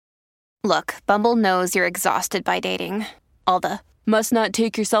Look, Bumble knows you're exhausted by dating. All the, must not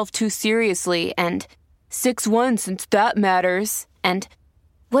take yourself too seriously, and 6'1" since that matters. And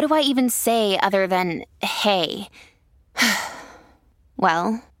what do I even say other than, hey?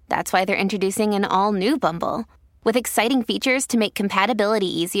 Well, that's why they're introducing an all-new Bumble, with exciting features to make compatibility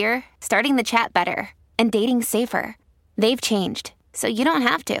easier, starting the chat better, and dating safer. They've changed, so you don't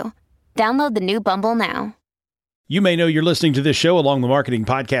have to. Download the new Bumble now. You may know you're listening to this show along the Marketing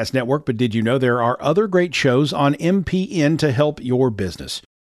Podcast Network, but did you know there are other great shows on MPN to help your business?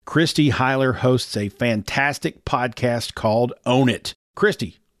 Christy Heiler hosts a fantastic podcast called Own It.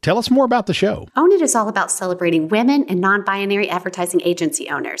 Christy, tell us more about the show. Own It is all about celebrating women and non-binary advertising agency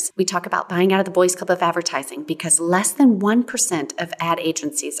owners. We talk about buying out of the Boys Club of Advertising because less than 1% of ad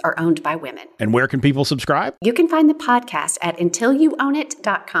agencies are owned by women. And where can people subscribe? You can find the podcast at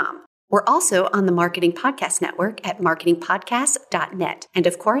untilyouownit.com. We're also on the Marketing Podcast Network at marketingpodcast.net. And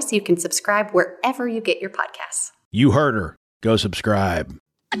of course, you can subscribe wherever you get your podcasts. You heard her. Go subscribe.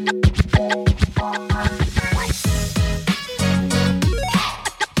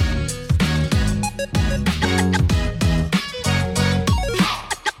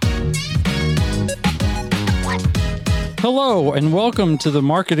 Hello, and welcome to the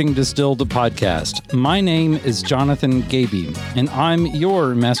Marketing Distilled podcast. My name is Jonathan Gaby, and I'm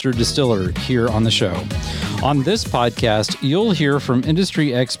your master distiller here on the show. On this podcast, you'll hear from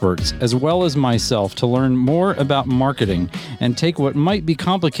industry experts as well as myself to learn more about marketing and take what might be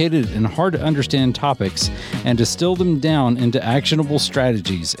complicated and hard to understand topics and distill them down into actionable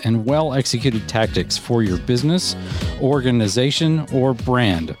strategies and well-executed tactics for your business, organization, or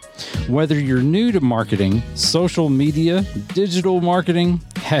brand. Whether you're new to marketing, social media, digital marketing,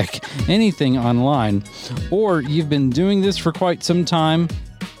 heck, anything online, or you've been doing this for quite some time,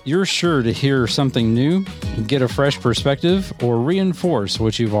 you're sure to hear something new, get a fresh perspective, or reinforce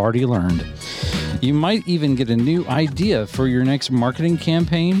what you've already learned. You might even get a new idea for your next marketing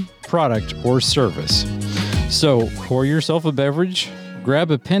campaign, product, or service. So pour yourself a beverage,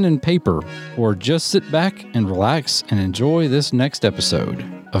 grab a pen and paper, or just sit back and relax and enjoy this next episode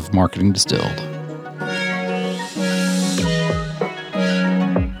of Marketing Distilled.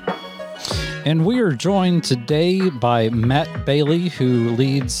 And we are joined today by Matt Bailey, who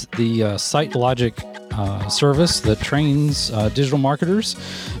leads the SiteLogic service that trains digital marketers.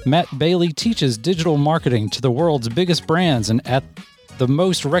 Matt Bailey teaches digital marketing to the world's biggest brands and at the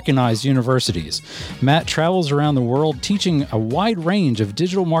most recognized universities. Matt travels around the world teaching a wide range of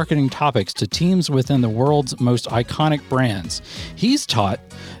digital marketing topics to teams within the world's most iconic brands. He's taught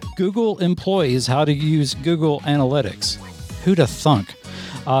Google employees how to use Google Analytics. Who'd have thunk?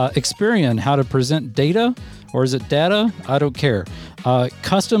 Experian how to present data, or is it data? I don't care.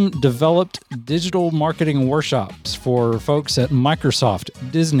 Custom developed digital marketing workshops for folks at Microsoft,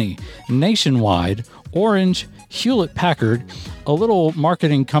 Disney, Nationwide, Orange, Hewlett-Packard, a little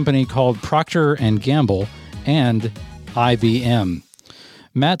marketing company called Procter & Gamble, and IBM.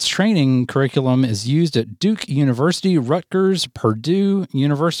 Matt's training curriculum is used at Duke University, Rutgers, Purdue,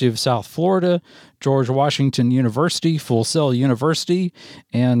 University of South Florida, George Washington University, Full Sail University,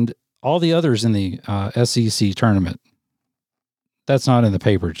 and all the others in the SEC tournament. That's not in the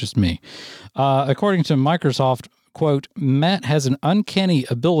paper, just me. According to Microsoft, quote, Matt has an uncanny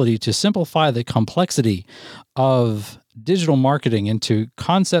ability to simplify the complexity of digital marketing into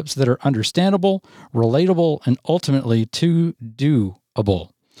concepts that are understandable, relatable, and ultimately to doable.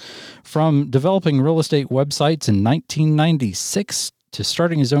 From developing real estate websites in 1996 to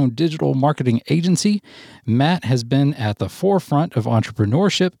starting his own digital marketing agency, Matt has been at the forefront of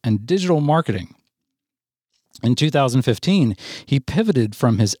entrepreneurship and digital marketing. In 2015, he pivoted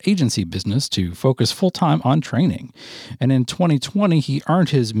from his agency business to focus full-time on training. And in 2020, he earned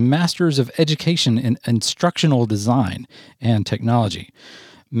his Master's of Education in Instructional Design and Technology.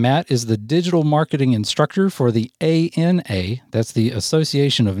 Matt is the digital marketing instructor for the ANA, that's the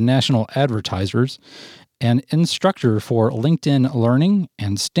Association of National Advertisers, and instructor for LinkedIn Learning,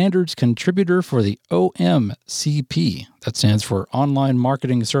 and standards contributor for the OMCP, that stands for Online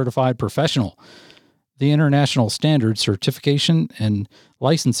Marketing Certified Professional, the international standard certification and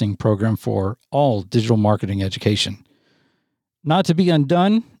licensing program for all digital marketing education. Not to be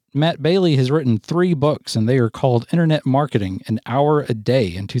undone, Matt Bailey has written 3 books, and they are called Internet Marketing, An Hour a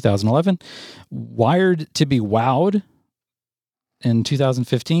Day in 2011, Wired to be Wowed in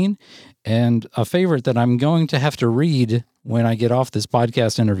 2015, and a favorite that I'm going to have to read when I get off this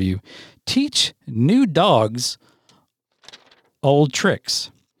podcast interview, Teach New Dogs Old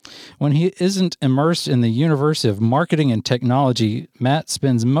Tricks. When he isn't immersed in the universe of marketing and technology, Matt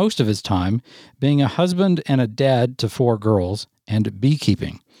spends most of his time being a husband and a dad to 4 girls and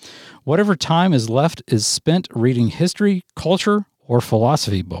beekeeping. Whatever time is left is spent reading history, culture, or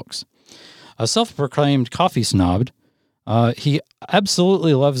philosophy books. A self-proclaimed coffee snob, he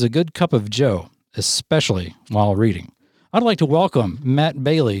absolutely loves a good cup of joe, especially while reading. I'd like to welcome Matt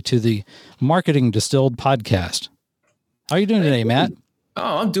Bailey to the Marketing Distilled podcast. How are you doing today, Matt?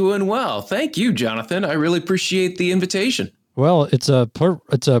 Oh, I'm doing well. Thank you, Jonathan. I really appreciate the invitation. Well, it's a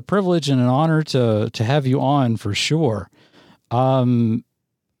privilege and an honor to have you on for sure.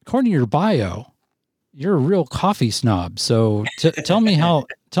 According to your bio, you're a real coffee snob. So tell me how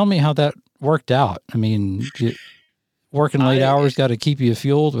that worked out. I mean, working late hours got to keep you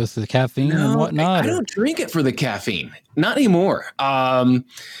fueled with the caffeine and whatnot. I don't drink it for the caffeine. Not anymore.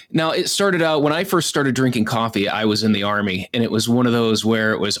 Now, it started out when I first started drinking coffee, I was in the Army, and it was one of those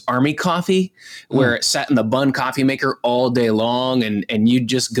where it was Army coffee, where it sat in the bun coffee maker all day long, and you'd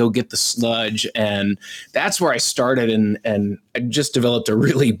just go get the sludge. And that's where I started, and I just developed a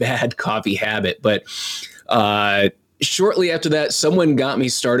really bad coffee habit. But shortly after that, someone got me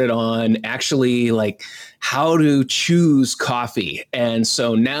started on actually like how to choose coffee. And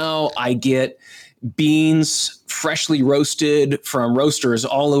so now I get beans freshly roasted from roasters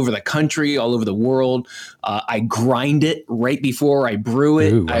all over the country, all over the world. I grind it right before I brew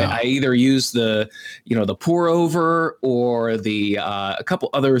it. Ooh, wow. I either use the pour over or a couple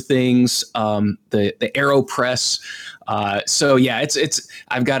other things, the AeroPress. So yeah, it's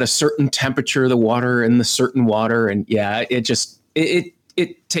I've got a certain temperature, the water and the certain water, and yeah,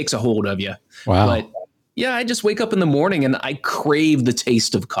 it takes a hold of you. Wow. But yeah, I just wake up in the morning and I crave the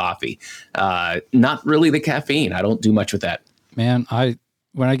taste of coffee. Not really the caffeine. I don't do much with that. Man,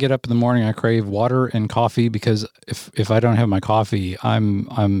 when I get up in the morning, I crave water and coffee, because if I don't have my coffee,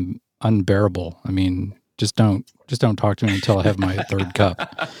 I'm unbearable. I mean, just don't talk to me until I have my third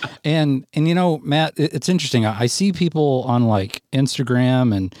cup. And Matt, it's interesting. I see people on like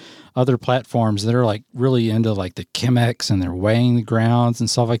Instagram and other platforms that are like really into like the Chemex, and they're weighing the grounds and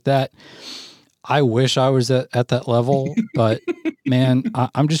stuff like that. I wish I was at that level, but man,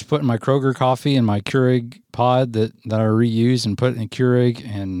 I'm just putting my Kroger coffee in my Keurig pod that I reuse and put it in Keurig,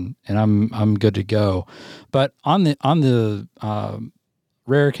 and I'm good to go. But on the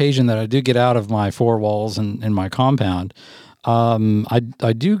rare occasion that I do get out of my four walls and in my compound,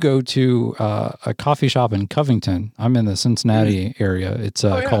 I do go to a coffee shop in Covington. I'm in the Cincinnati area. It's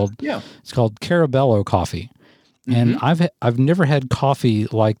called Carabello Coffee. And I've never had coffee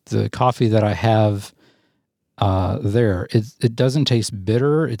like the coffee that I have there. It doesn't taste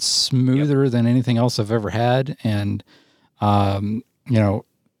bitter. It's smoother than anything else I've ever had. And I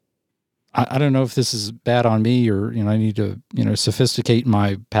don't know if this is bad on me, or I need to sophisticate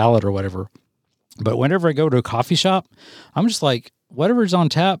my palate or whatever. But whenever I go to a coffee shop, I'm just like, whatever's on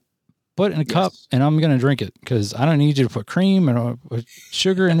tap, put it in a cup, and I'm going to drink it, because I don't need you to put cream and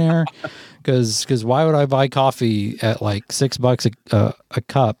sugar in there. Because why would I buy coffee at like $6 a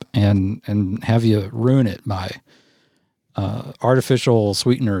cup and have you ruin it by artificial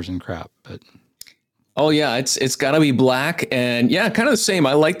sweeteners and crap? But oh yeah, it's got to be black, and yeah, kind of the same.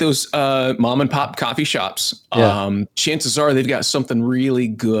 I like those mom and pop coffee shops. Yeah. Chances are they've got something really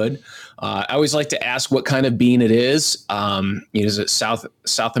good. I always like to ask what kind of bean it is. Is it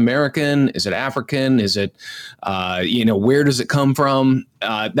South American? Is it African? Is it where does it come from?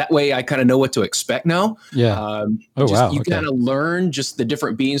 That way I kind of know what to expect now. Yeah. You kind of learn just the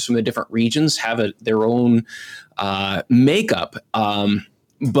different beans from the different regions have their own makeup.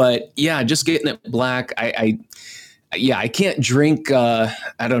 But yeah, just getting it black. I can't drink. I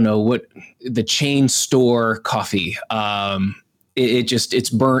don't know what the chain store coffee. It's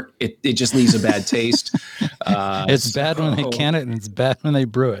burnt. It just leaves a bad taste. It's bad when they can it, and it's bad when they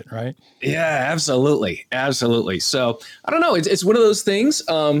brew it, right? Yeah, absolutely. So I don't know. It's one of those things.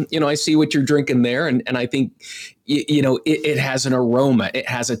 I see what you're drinking there, and I think it has an aroma. It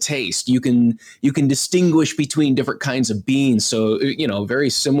has a taste. You can distinguish between different kinds of beans. So very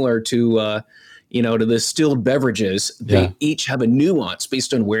similar to to the distilled beverages. They each have a nuance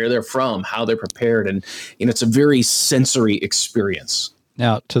based on where they're from, how they're prepared, and it's a very sensory experience.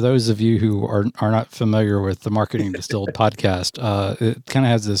 Now, to those of you who are not familiar with the Marketing Distilled podcast, it kind of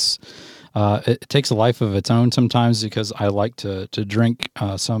has this. It takes a life of its own sometimes, because I like to drink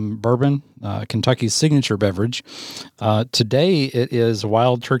some bourbon, Kentucky's signature beverage. Today it is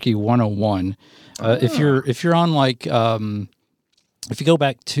Wild Turkey 101. If you're on like. If you go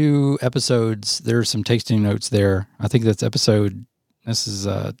back 2 episodes, there's some tasting notes there. I think that's this is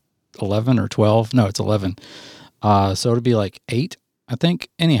 11 or 12. No, it's 11. So it'll be like 8, I think.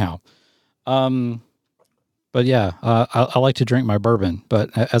 Anyhow. But yeah, I like to drink my bourbon.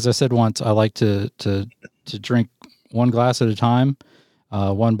 But as I said once, I like to drink one glass at a time.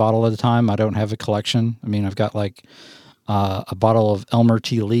 one bottle at a time. I don't have a collection. I mean, I've got like a bottle of Elmer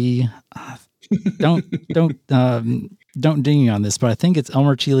T. Lee. Don't ding me on this, but I think it's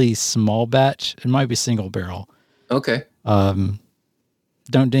Elmer T. Lee small batch. It might be single barrel. Okay.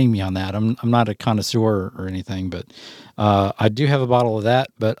 Don't ding me on that. I'm not a connoisseur or anything, but I do have a bottle of that,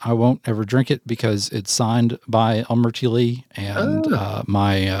 but I won't ever drink it because it's signed by Elmer T. Lee and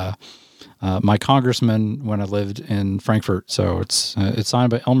my congressman when I lived in Frankfurt. So it's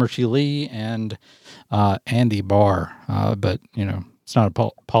signed by Elmer T. Lee and Andy Barr. But it's not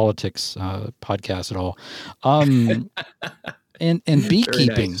a politics podcast at all. And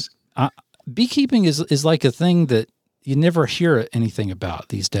beekeeping, nice. Beekeeping is like a thing that you never hear anything about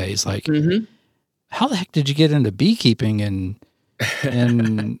these days. Like, how the heck did you get into beekeeping and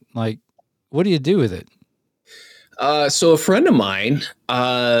like, what do you do with it? So a friend of mine,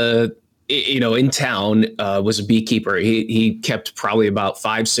 in town, was a beekeeper. He kept probably about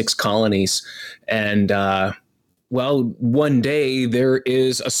 5-6 colonies. And, one day there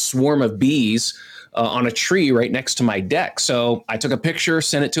is a swarm of bees on a tree right next to my deck. So I took a picture,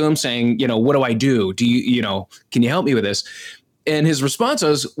 sent it to him saying, what do I do? Can you help me with this? And his response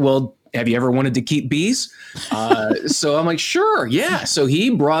was, well, have you ever wanted to keep bees? So I'm like, sure. Yeah. So he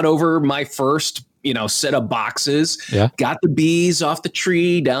brought over my first, set of boxes, got the bees off the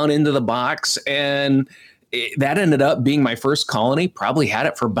tree down into the box. And that ended up being my first colony. Probably had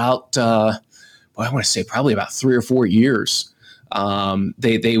it for about, I want to say probably about 3 or 4 years.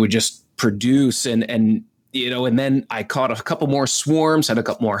 They would just produce and then I caught a couple more swarms, had a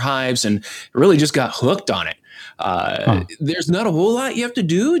couple more hives, and really just got hooked on it. There's not a whole lot you have to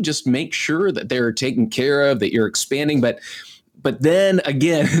do. Just make sure that they're taken care of, that you're expanding. But then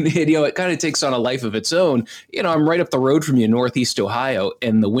again, it kind of takes on a life of its own. I'm right up the road from you, Northeast Ohio,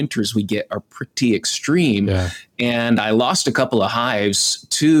 and the winters we get are pretty extreme. Yeah. And I lost a couple of hives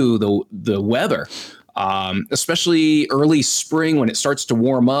to the weather. Especially early spring when it starts to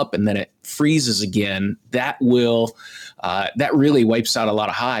warm up and then it freezes again, that really wipes out a lot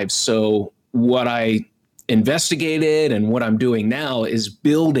of hives. So what I investigated and what I'm doing now is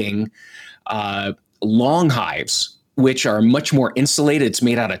building long hives, which are much more insulated. It's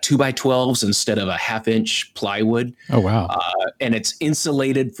made out of 2x12s instead of a 1/2-inch plywood. Oh, wow. And it's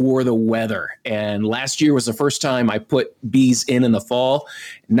insulated for the weather. And last year was the first time I put bees in the fall.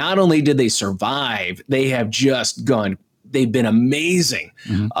 Not only did they survive, they have just they've been amazing.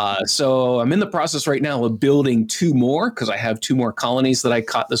 Mm-hmm. So I'm in the process right now of building 2 more because I have 2 more colonies that I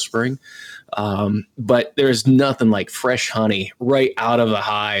caught this spring. But there's nothing like fresh honey right out of the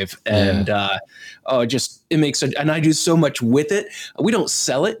hive. And, it makes and I do so much with it. We don't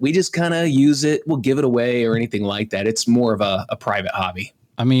sell it. We just kind of use it. We'll give it away or anything like that. It's more of a private hobby.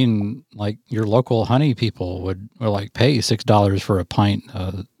 I mean, like your local honey people would like pay $6 for a pint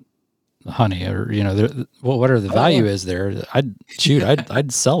of honey, or whatever the value is there.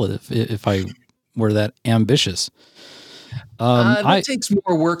 I'd sell it if I were that ambitious. That takes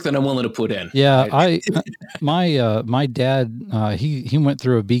more work than I'm willing to put in. Yeah, my dad, he went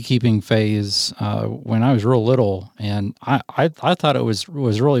through a beekeeping phase when I was real little, and I thought it was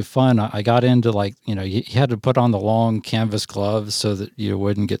really fun. I got into you had to put on the long canvas gloves so that you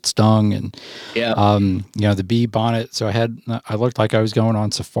wouldn't get stung, and the bee bonnet. So I looked like I was going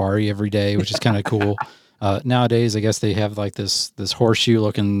on safari every day, which is kind of cool. Nowadays, I guess they have like this horseshoe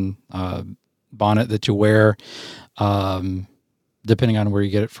looking bonnet that you wear. Depending on where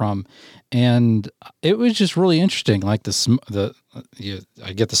you get it from. And it was just really interesting. Like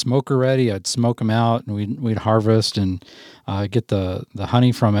I'd get the smoker ready, I'd smoke them out, and we'd harvest and get the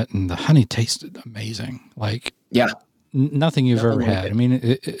honey from it. And the honey tasted amazing. Like, nothing you've ever had. I mean,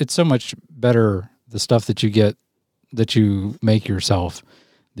 it's so much better, the stuff that you get, that you make yourself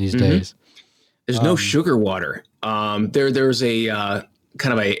these days. There's no sugar water. There's a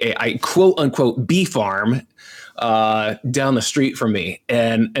kind of a quote unquote bee farm down the street from me,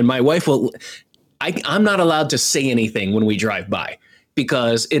 and my wife I'm not allowed to say anything when we drive by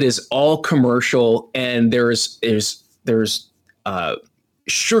because it is all commercial, and there's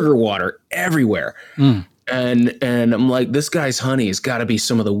sugar water everywhere. And I'm like, this guy's honey has got to be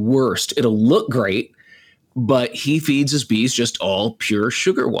some of the worst. It'll look great, but he feeds his bees just all pure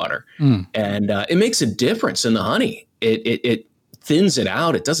sugar water. And it makes a difference in the honey. It thins it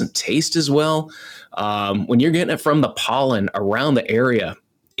out. It doesn't taste as well. When you're getting it from the pollen around the area,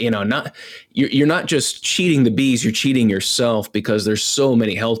 you're not just cheating the bees, you're cheating yourself because there's so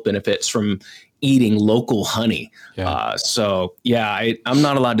many health benefits from eating local honey. I'm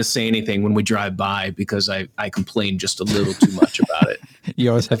not allowed to say anything when we drive by because I complain just a little too much about it. You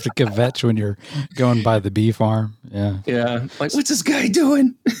always have to kvetch when you're going by the bee farm. Yeah. Yeah. Like, what's this guy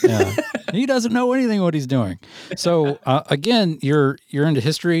doing? Yeah. He doesn't know anything what he's doing. So again, you're into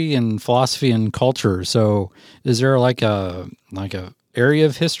history and philosophy and culture. So is there like a area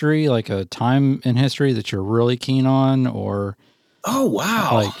of history, like a time in history that you're really keen on, or? Oh,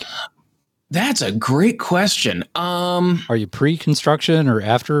 wow. That's a great question. Are you pre-construction or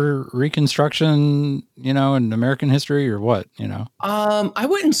after Reconstruction, in American history, or what, I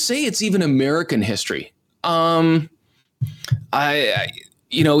wouldn't say it's even American history. I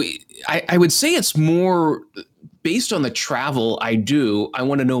would say it's more based on the travel I do. I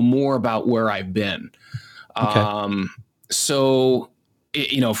want to know more about where I've been. Okay.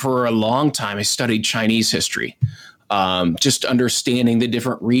 For a long time, I studied Chinese history. Just understanding the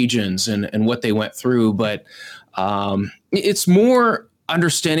different regions and what they went through. But it's more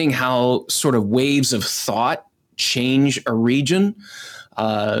understanding how sort of waves of thought change a region.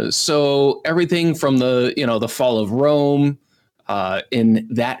 So everything from the fall of Rome in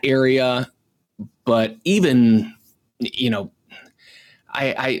that area, but even,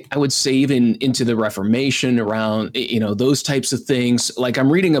 I would say even into the Reformation around, those types of things. Like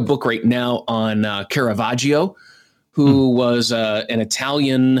I'm reading a book right now on Caravaggio, who was an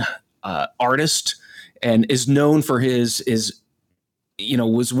Italian artist and is known for his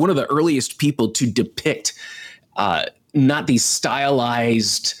was one of the earliest people to depict not these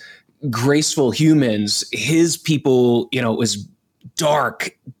stylized, graceful humans. His people, was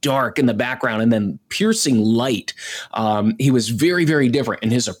dark in the background and then piercing light. He was very, very different in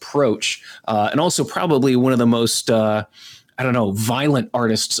his approach, and also probably one of the most violent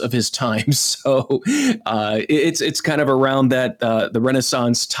artists of his time. So it's kind of around that the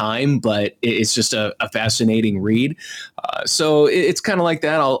Renaissance time, but it's just a fascinating read. So it's kind of like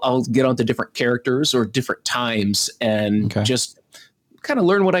that. I'll get onto different characters or different times and just kind of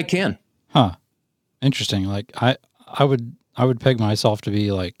learn what I can. Huh. Interesting. Like I would peg myself to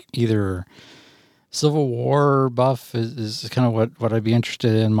be like either Civil War buff is kind of what I'd be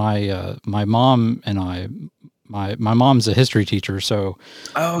interested in. My mom and I. My mom's a history teacher, so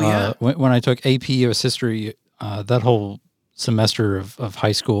when I took AP US history, that whole semester of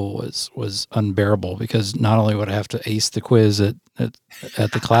high school was unbearable because not only would I have to ace the quiz at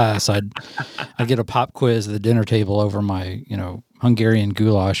the class, I'd get a pop quiz at the dinner table over my Hungarian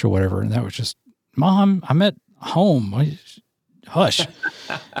goulash or whatever, and that was just, Mom, I'm at home. Hush.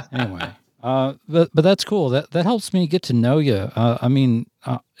 Anyway. But that's cool. That helps me get to know you.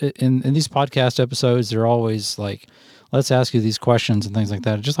 In these podcast episodes, they're always like, let's ask you these questions and things like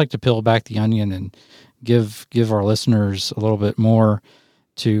that. I just like to peel back the onion and give our listeners a little bit more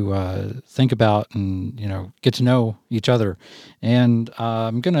to think about and get to know each other. And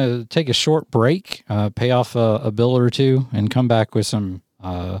I'm going to take a short break, pay off a bill or two, and come back with some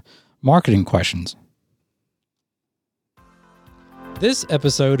marketing questions. This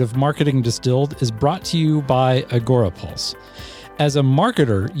episode of Marketing Distilled is brought to you by AgoraPulse. As a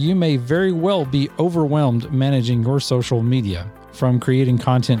marketer, you may very well be overwhelmed managing your social media, from creating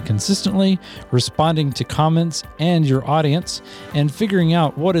content consistently, responding to comments and your audience, and figuring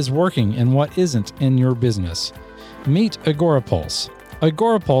out what is working and what isn't in your business. Meet AgoraPulse.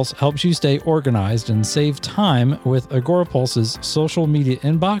 AgoraPulse helps you stay organized and save time with AgoraPulse's social media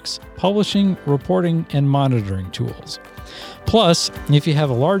inbox, publishing, reporting, and monitoring tools. Plus, if you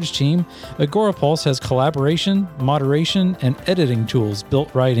have a large team, AgoraPulse has collaboration, moderation, and editing tools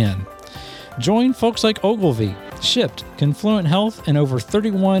built right in. Join folks like Ogilvy, Shipt, Confluent Health, and over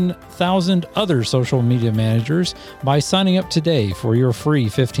 31,000 other social media managers by signing up today for your free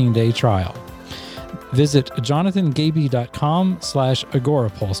 15-day trial. Visit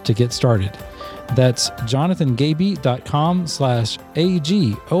jonathangaby.com/AgoraPulse to get started. That's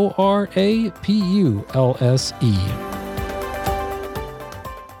jonathangaby.com/AGORAPULSE.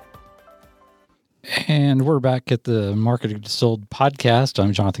 And we're back at the Marketing Distilled podcast.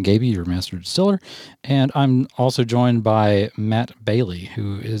 I'm Jonathan Gaby, your master distiller, and I'm also joined by Matt Bailey,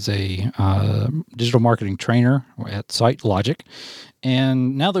 who is a digital marketing trainer at SiteLogic.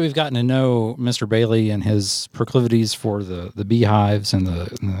 And now that we've gotten to know Mr. Bailey and his proclivities for the beehives and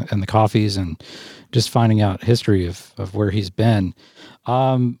the coffees, and just finding out history of where he's been,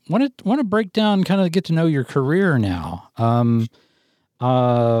 want to break down, kind of get to know your career now.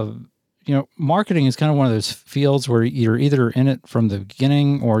 Marketing is kind of one of those fields where you're either in it from the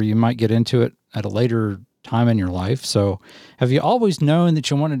beginning or you might get into it at a later time in your life. So have you always known that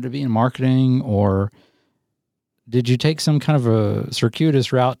you wanted to be in marketing, or did you take some kind of a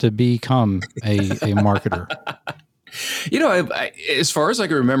circuitous route to become a marketer? As far as I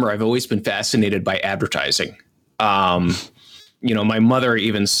can remember, I've always been fascinated by advertising. my mother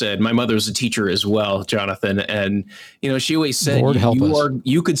even said, my mother's a teacher as well, Jonathan. And, she always said, Lord help us.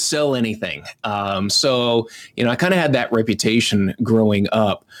 you could sell anything. So, I kind of had that reputation growing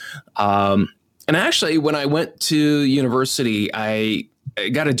up. And actually, when I went to university, I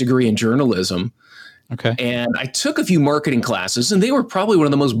got a degree in journalism. Okay. And I took a few marketing classes, and they were probably one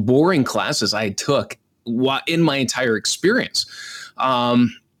of the most boring classes I took in my entire experience.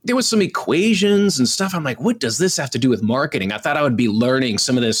 There was some equations and stuff. I'm like, what does this have to do with marketing? I thought I would be learning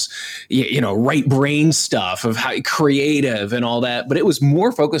some of this, right brain stuff of how creative and all that. But it was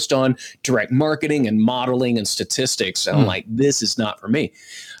more focused on direct marketing and modeling and statistics. And I'm like, this is not for me.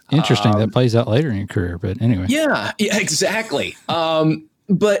 Interesting. That plays out later in your career. But anyway. Yeah, exactly.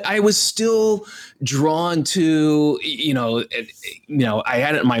 But I was still drawn to, I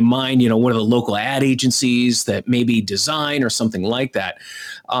had it in my mind, one of the local ad agencies that maybe design or something like that.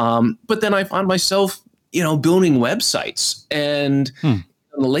 But then I found myself, building websites. And in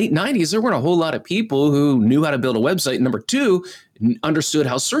the late 90s, there weren't a whole lot of people who knew how to build a website. Number two, understood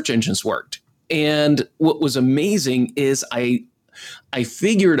how search engines worked. And what was amazing is I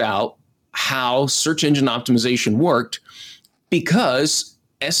figured out how search engine optimization worked, because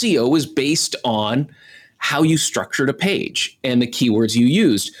SEO is based on how you structured a page and the keywords you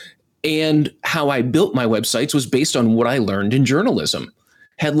used. And how I built my websites was based on what I learned in journalism.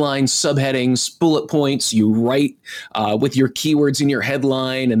 Headlines, subheadings, bullet points. You write with your keywords in your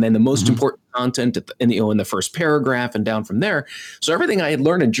headline, and then the most important content in the first paragraph and down from there. So everything I had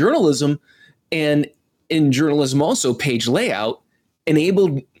learned in journalism, and in journalism also, page layout,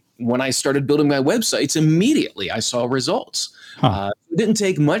 enabled when I started building my websites, immediately I saw results. It didn't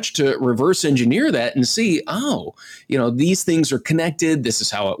take much to reverse engineer that and see, these things are connected. This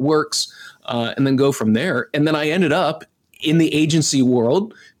is how it works. And then go from there. And then I ended up in the agency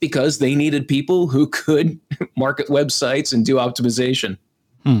world because they needed people who could market websites and do optimization.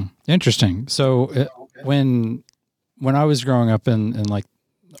 Interesting. So when I was growing up in like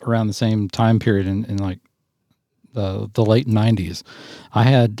around the same time period in like the late 90s, I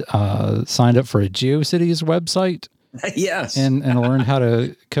had signed up for a GeoCities website. Yes. And I learned how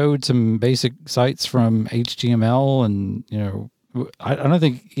to code some basic sites from HTML. And, I don't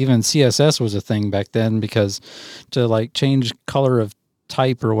think even CSS was a thing back then, because to like change color of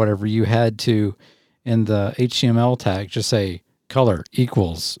type or whatever, you had to, in the HTML tag, just say color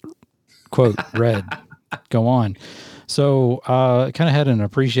equals quote red, go on. So I kind of had an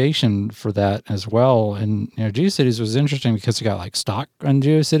appreciation for that as well. And, GeoCities was interesting because it got like stock on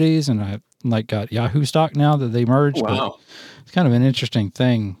GeoCities, and I like got Yahoo stock now that they merged. Wow. But it's kind of an interesting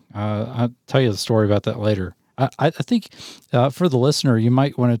thing. I'll tell you the story about that later. I think for the listener, you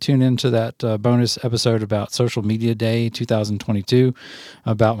might want to tune into that bonus episode about Social Media Day 2022,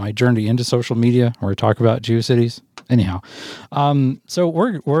 about my journey into social media, where I talk about GeoCities. Anyhow, so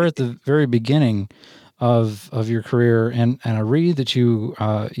we're at the very beginning of your career, and I read that you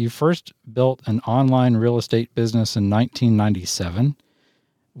first built an online real estate business in 1997.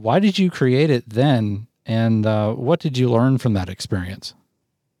 Why did you create it then, and what did you learn from that experience?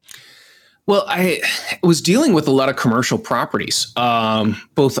 Well, I was dealing with a lot of commercial properties,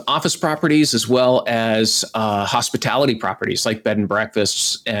 both office properties as well as hospitality properties like bed and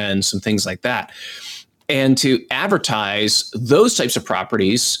breakfasts and some things like that. And to advertise those types of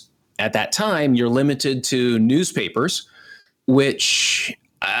properties at that time, you're limited to newspapers, which,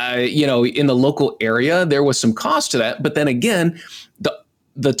 in the local area, there was some cost to that. But then again,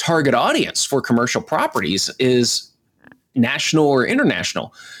 the target audience for commercial properties is national or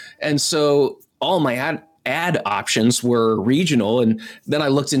international. And so all my ad options were regional. And then I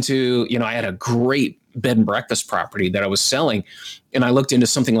looked into, I had a great bed and breakfast property that I was selling. And I looked into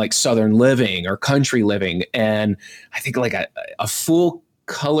something like Southern Living or Country Living. And I think like a full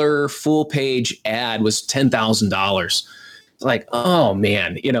color, full page ad was $10,000. Like, oh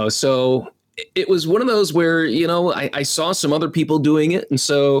man, so it was one of those where, I saw some other people doing it. And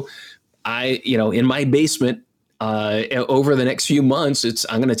so I, in my basement, over the next few months,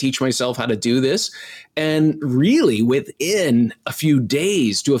 I'm going to teach myself how to do this. And really within a few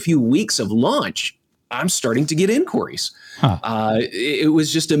days to a few weeks of launch, I'm starting to get inquiries. It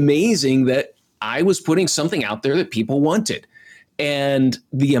was just amazing that I was putting something out there that people wanted. And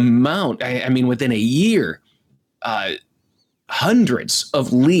the amount, I mean, within a year, hundreds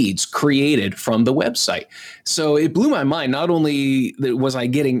of leads created from the website. So it blew my mind. Not only was I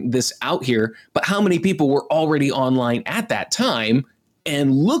getting this out here, but how many people were already online at that time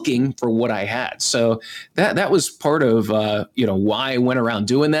and looking for what I had. So that was part of, why I went around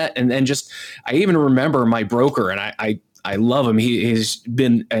doing that. And then I even remember my broker, and I love him. He's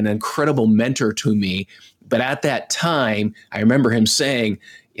been an incredible mentor to me But at that time, I remember him saying,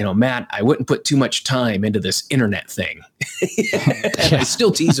 Matt, I wouldn't put too much time into this internet thing. And I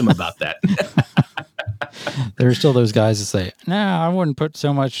still tease him about that. There are still those guys that say, I wouldn't put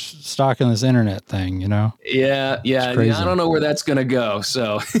so much stock in this internet thing, Yeah. I don't know where that's going to go.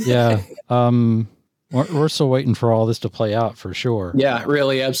 So yeah. We're still waiting for all this to play out for sure. Yeah,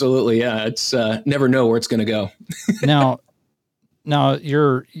 really. Absolutely. Yeah. It's never know where it's going to go. Now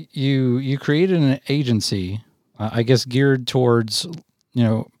you created an agency, I guess geared towards,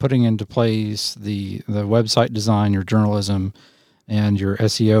 putting into place the website design, your journalism and your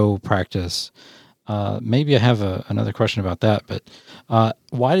SEO practice. Maybe I have another question about that, but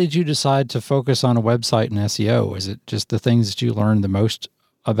why did you decide to focus on a website and SEO? Is it just the things that you learned the most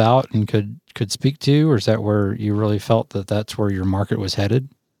about and could speak to, or is that where you really felt that that's where your market was headed?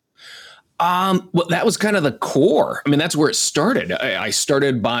 Well, that was kind of the core. I mean, that's where it started. I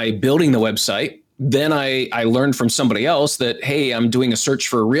started by building the website. Then I learned from somebody else that, hey, I'm doing a search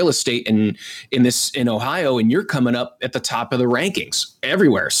for real estate in Ohio, and you're coming up at the top of the rankings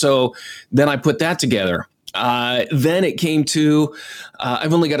everywhere. So then I put that together. Then it came to,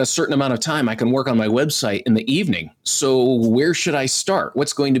 I've only got a certain amount of time I can work on my website in the evening. So where should I start?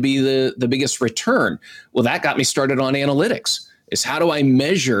 What's going to be the biggest return? Well, that got me started on analytics. Is how do I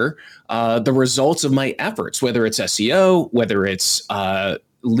measure the results of my efforts, whether it's SEO, whether it's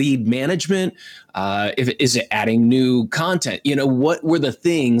lead management, is it adding new content? What were the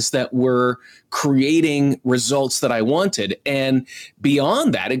things that were creating results that I wanted? And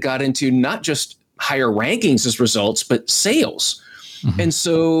beyond that, it got into not just higher rankings as results, but sales. Mm-hmm. And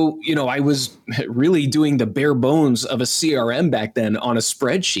so, I was really doing the bare bones of a CRM back then on a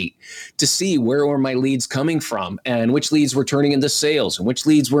spreadsheet to see where were my leads coming from and which leads were turning into sales and which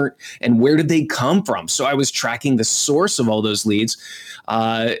leads weren't and where did they come from. So I was tracking the source of all those leads.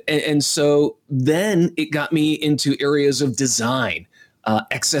 And so then it got me into areas of design,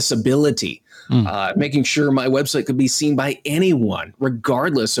 accessibility, making sure my website could be seen by anyone,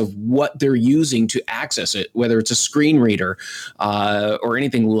 regardless of what they're using to access it, whether it's a screen reader or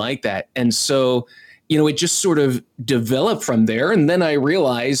anything like that. And so, it just sort of developed from there. And then I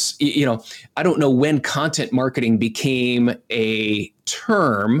realized, I don't know when content marketing became a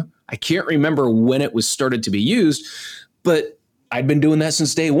term. I can't remember when it was started to be used, but I'd been doing that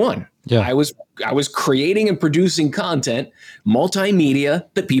since day one. Yeah. I was creating and producing content, multimedia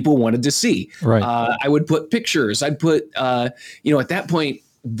that people wanted to see. Right. I would put pictures. I'd put, at that point,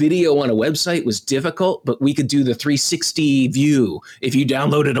 video on a website was difficult, but we could do the 360 view if you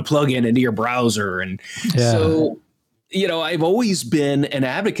downloaded a plugin into your browser. And so, I've always been an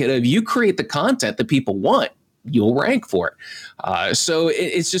advocate of you create the content that people want, you'll rank for it. So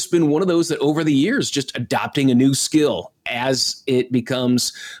it's just been one of those that over the years, just adopting a new skill as it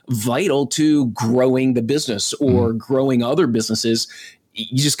becomes vital to growing the business or growing other businesses,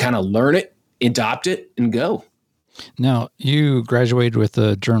 you just kind of learn it, adopt it, and go. Now, you graduated with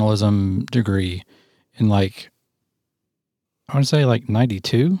a journalism degree in I want to say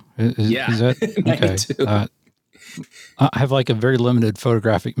 92? Yeah. Is that? 92. Okay. I have a very limited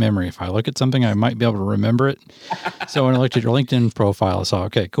photographic memory. If I look at something, I might be able to remember it. So when I looked at your LinkedIn profile, I saw,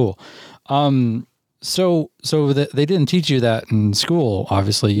 okay, cool. So they didn't teach you that in school,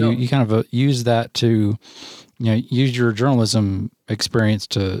 obviously. No. You kind of use that to, use your journalism experience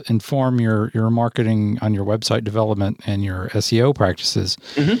to inform your marketing on your website development and your SEO practices.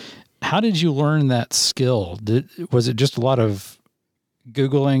 Mm-hmm. How did you learn that skill? Was it just a lot of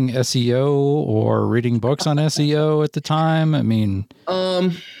Googling SEO or reading books on SEO at the time? I mean, a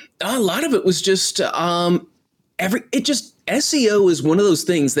lot of it was just SEO is one of those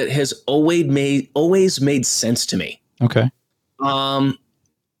things that has always made sense to me. Okay.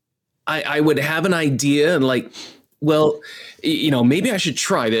 I would have an idea and maybe I should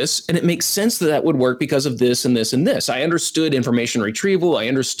try this. And it makes sense that would work because of this and this and this. I understood information retrieval. I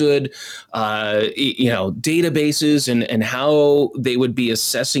understood, databases and how they would be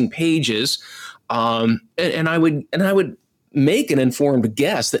assessing pages. And I would make an informed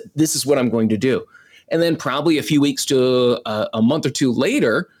guess that this is what I'm going to do. And then probably a few weeks to a month or two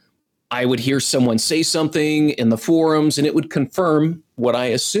later, I would hear someone say something in the forums and it would confirm what I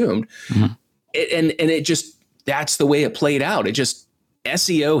assumed. Mm-hmm. And it just, that's the way it played out.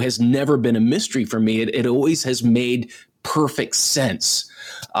 SEO has never been a mystery for me. It always has made perfect sense.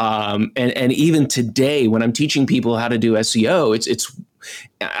 And even today, when I'm teaching people how to do SEO,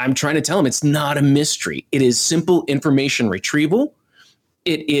 I'm trying to tell them it's not a mystery. It is simple information retrieval.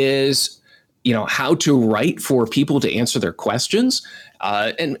 It is how to write for people to answer their questions.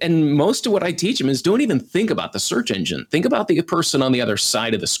 And most of what I teach them is don't even think about the search engine. Think about the person on the other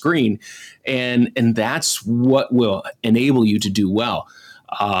side of the screen. And that's what will enable you to do well.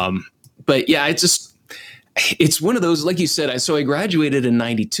 But yeah, it's one of those, like you said, so I graduated in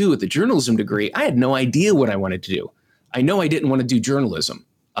 92 with a journalism degree. I had no idea what I wanted to do. I know I didn't want to do journalism.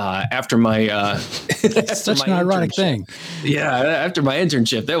 After my it's such an ironic thing. Yeah, after my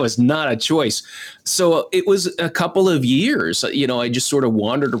internship, that was not a choice. So it was a couple of years. I just sort of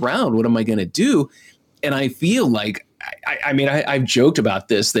wandered around. What am I going to do? And I feel like, I've joked about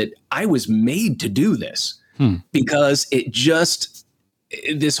this, that I was made to do this because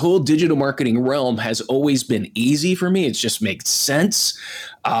this whole digital marketing realm has always been easy for me. It just makes sense.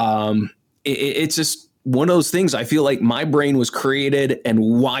 It's just one of those things. I feel like my brain was created and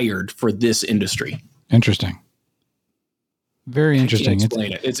wired for this industry. Interesting. Very interesting. I can't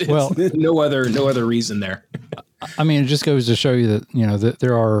explain it. It's no other reason there. It just goes to show you that, that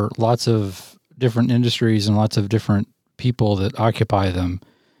there are lots of different industries and lots of different people that occupy them,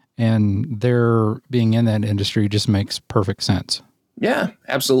 and their being in that industry just makes perfect sense. Yeah,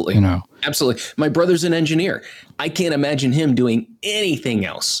 absolutely. Absolutely. My brother's an engineer. I can't imagine him doing anything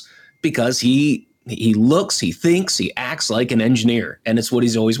else because he looks, he thinks, he acts like an engineer, and it's what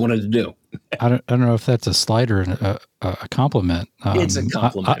he's always wanted to do. I don't know if that's a slight or a compliment. It's a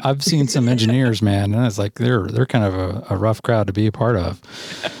compliment. I've seen some engineers, man, and it's like they're kind of a rough crowd to be a part of.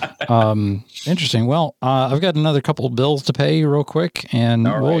 Interesting. Well, I've got another couple of bills to pay real quick, and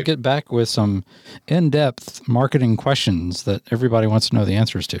we'll get back with some in-depth marketing questions that everybody wants to know the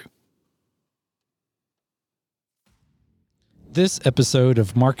answers to. This episode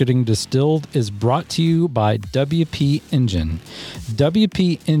of Marketing Distilled is brought to you by WP Engine.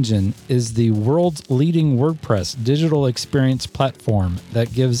 WP Engine is the world's leading WordPress digital experience platform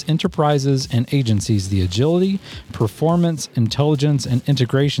that gives enterprises and agencies the agility, performance, intelligence, and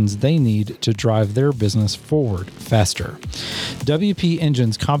integrations they need to drive their business forward faster. WP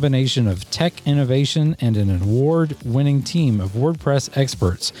Engine's combination of tech innovation and an award-winning team of WordPress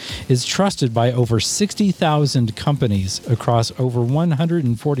experts is trusted by over 60,000 companies across over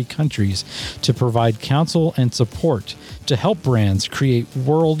 140 countries to provide counsel and support to help brands create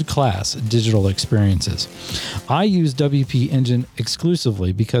world-class digital experiences. I use WP Engine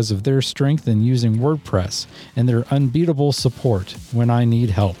exclusively because of their strength in using WordPress and their unbeatable support when I need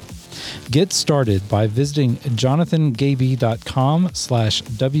help. Get started by visiting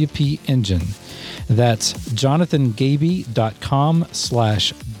jonathangaby.com/WP Engine. That's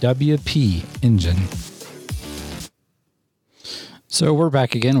jonathangaby.com/WP Engine. So we're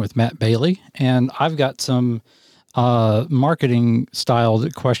back again with Matt Bailey, and I've got some marketing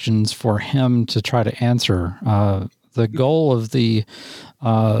styled questions for him to try to answer. The goal of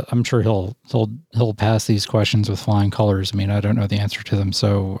I'm sure he'll pass these questions with flying colors. I don't know the answer to them,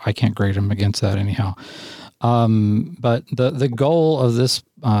 so I can't grade him against that anyhow. But the goal of this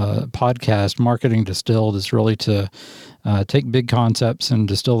podcast, Marketing Distilled, is really to take big concepts and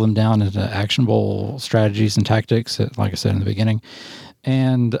distill them down into actionable strategies and tactics, like I said in the beginning.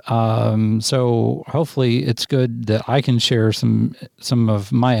 And so hopefully it's good that I can share some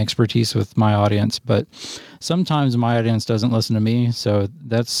of my expertise with my audience, but sometimes my audience doesn't listen to me. So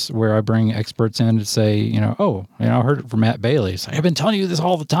that's where I bring experts in to say, I heard it from Matt Bailey. So I've been telling you this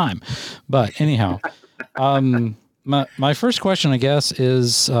all the time. But anyhow, my first question, I guess,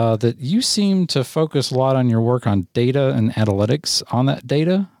 is that you seem to focus a lot on your work on data and analytics on that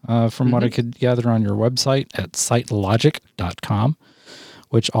data, from what I could gather on your website at SiteLogic.com,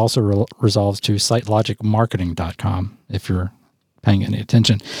 which also resolves to SiteLogicMarketing.com if you're paying any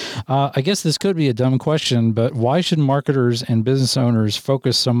attention. I guess this could be a dumb question, but why should marketers and business owners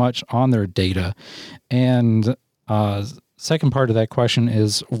focus so much on their data? And second part of that question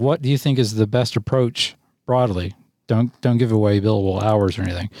is, what do you think is the best approach broadly? Don't give away billable hours or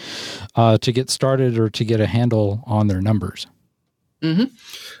anything, to get started or to get a handle on their numbers.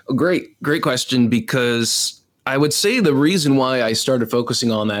 Great question, because I would say the reason why I started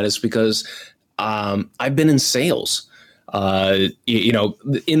focusing on that is because I've been in sales. In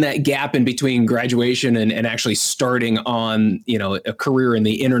that gap in between graduation and actually starting on, a career in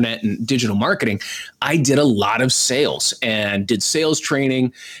the internet and digital marketing, I did a lot of sales and did sales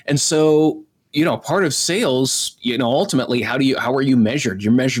training. And so, part of sales, ultimately, how are you measured?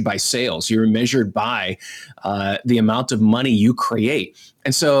 You're measured by sales. You're measured by the amount of money you create.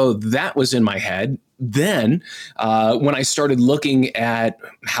 And so that was in my head. Then when I started looking at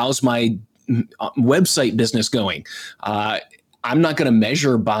how's my website business going, I'm not going to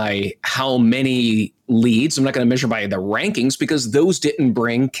measure by how many leads. I'm not going to measure by the rankings because those didn't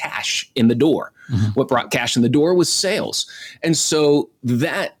bring cash in the door. What brought cash in the door was sales. And so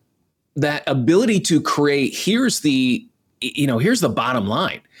that ability to create, here's the bottom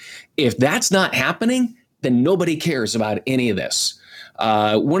line. If that's not happening, then nobody cares about any of this.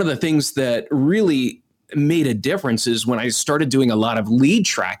 One of the things that really made a difference is when I started doing a lot of lead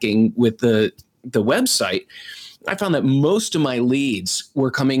tracking with the website, I found that most of my leads were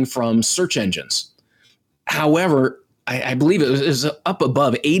coming from search engines. However, I believe it was up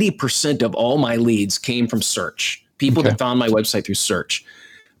above 80% of all my leads came from search, people that found my website through search,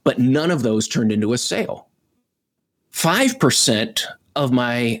 but none of those turned into a sale. 5% of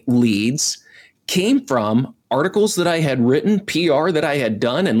my leads came from articles that I had written, PR that I had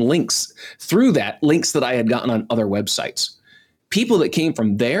done, and links that I had gotten on other websites. People that came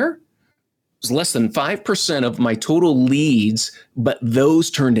from there was less than 5% of my total leads, but those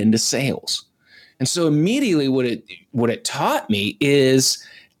turned into sales. And so immediately what it taught me is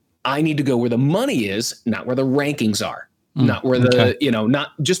I need to go where the money is, not where the rankings are. Not where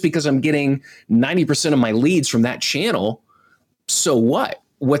not just because I'm getting 90% of my leads from that channel. So what?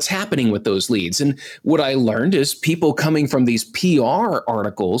 What's happening with those leads? And what I learned is people coming from these PR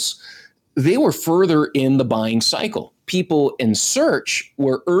articles, they were further in the buying cycle. People in search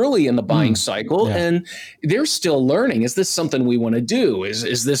were early in the buying cycle, and they're still learning. Is this something we want to do?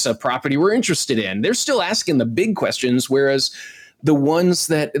 Is this a property we're interested in? They're still asking the big questions, whereas the ones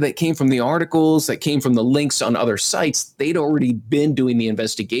that came from the articles, that came from the links on other sites, they'd already been doing the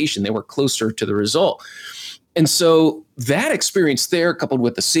investigation. They were closer to the result. And so that experience there, coupled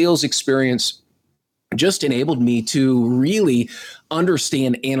with the sales experience, just enabled me to really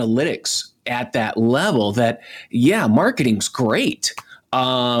understand analytics at that level that, marketing's great.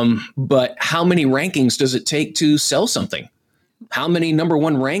 But how many rankings does it take to sell something? How many number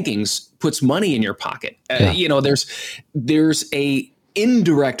one rankings puts money in your pocket? There's a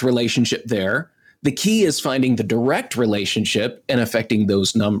indirect relationship there. The key is finding the direct relationship and affecting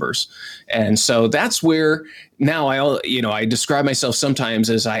those numbers. And so that's where now I describe myself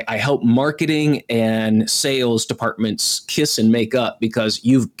sometimes as I help marketing and sales departments kiss and make up, because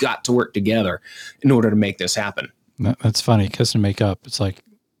you've got to work together in order to make this happen. That's funny. Kiss and make up. It's like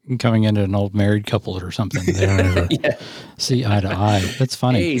coming into an old married couple or something. They don't ever see eye to eye. That's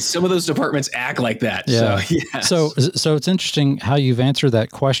funny. Hey, some of those departments act like that. Yeah. So, yes. So it's interesting how you've answered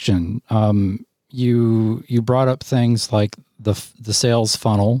that question. You brought up things like the sales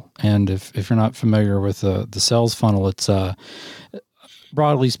funnel, and if you're not familiar with the sales funnel, it's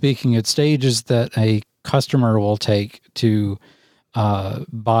broadly speaking, it's stages that a customer will take to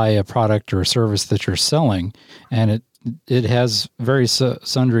buy a product or service that you're selling, and it has very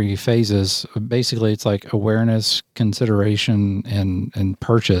sundry phases. Basically, it's like awareness, consideration, and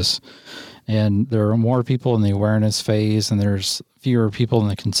purchase. And there are more people in the awareness phase, and there's fewer people in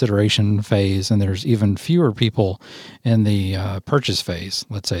the consideration phase, and there's even fewer people in the purchase phase.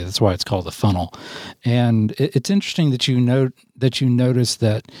 Let's say that's why it's called a funnel. And it's interesting that you noticed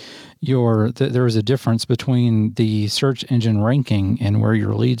that there was a difference between the search engine ranking and where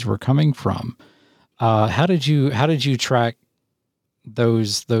your leads were coming from. How did you track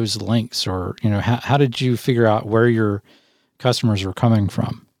those links, or how did you figure out where your customers were coming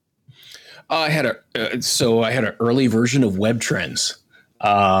from? I had an early version of Web Trends.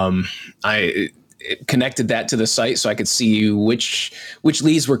 I connected that to the site so I could see which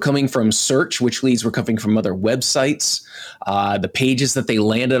leads were coming from search, which leads were coming from other websites, the pages that they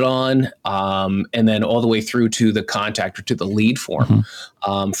landed on, and then all the way through to the contact or to the lead form.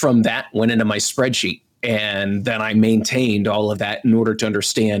 From that, went into my spreadsheet, and then I maintained all of that in order to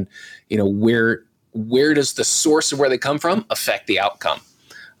understand, where does the source of where they come from affect the outcome.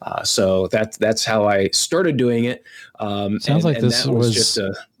 So that's how I started doing it. Sounds like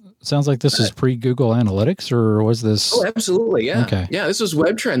this is pre-Google Analytics, or was this? Oh, absolutely. Yeah. Okay. Yeah. This was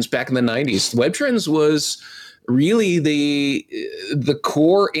Web Trends back in the 90s. Web Trends was really the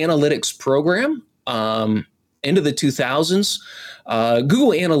core analytics program, into the 2000s. Google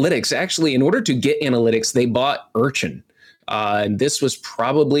Analytics, actually, in order to get analytics, they bought Urchin. And this was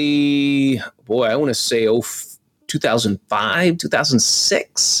probably, I want to say, 2005,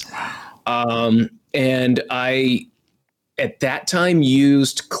 2006. And I, at that time,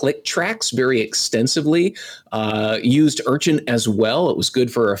 used ClickTracks very extensively, used Urchin as well. It was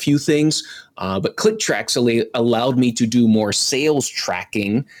good for a few things, but ClickTracks allowed me to do more sales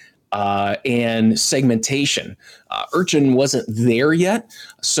tracking and segmentation. Urchin wasn't there yet.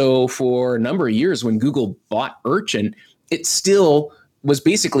 So for a number of years, when Google bought Urchin, it still was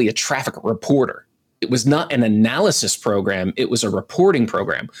basically a traffic reporter. it was not an analysis program. It was a reporting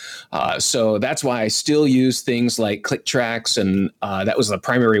program. So that's why I still use things like ClickTracks. And that was the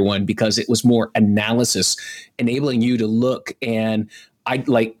primary one because it was more analysis, enabling you to look. And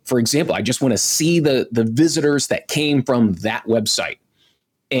for example, I just want to see the visitors that came from that website.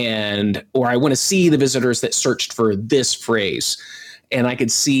 Or I want to see the visitors that searched for this phrase. And I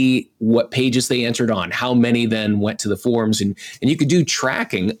could see what pages they entered on, how many then went to the forums, and you could do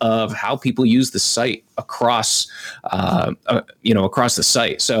tracking of how people use the site across the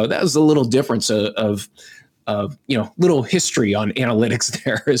site. So that was a little difference of little history on analytics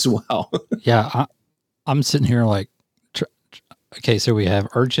there as well. Yeah, I'm sitting here like, okay, so we have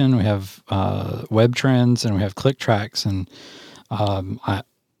Urchin, we have Web Trends, and we have ClickTracks, and I've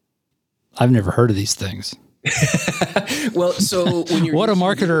never heard of these things. Well, so when you're what a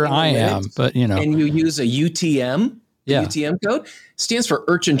marketer I am, but and you use a UTM, UTM code stands for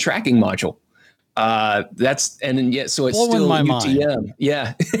Urchin Tracking Module. So it's still my UTM. Mind.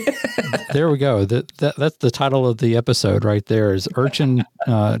 Yeah. There we go. That's the title of the episode right there is Urchin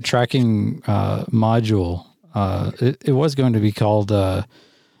Tracking Module. It was going to be called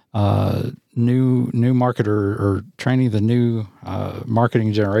new marketer or training the new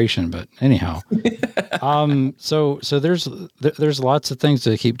marketing generation, but anyhow, so there's lots of things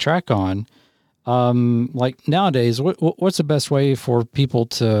to keep track on. Like nowadays, what's the best way for people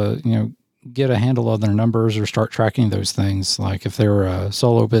to get a handle on their numbers or start tracking those things? Like if they're a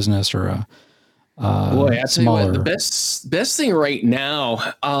solo business or a boy, I tell you what, smaller. the best thing right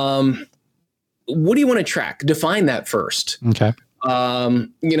now. What do you want to track? Define that first. Okay. Are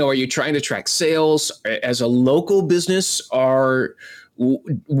you trying to track sales as a local business, or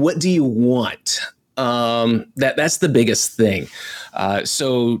what do you want? That's the biggest thing.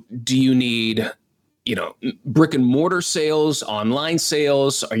 So do you need, brick and mortar sales, online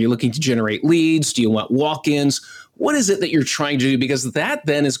sales? Are you looking to generate leads? Do you want walk-ins? What is it that you're trying to do? Because that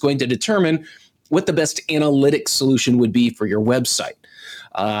then is going to determine what the best analytics solution would be for your website.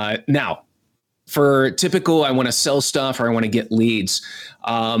 Now, for typical, I want to sell stuff or I want to get leads.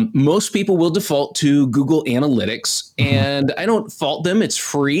 Most people will default to Google Analytics, and I don't fault them. It's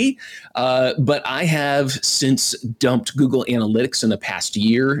free, but I have since dumped Google Analytics in the past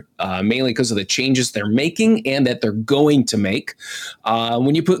year, mainly because of the changes they're making and that they're going to make.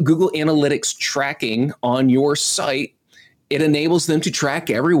 When you put Google Analytics tracking on your site, it enables them to track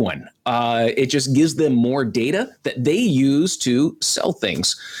everyone. It just gives them more data that they use to sell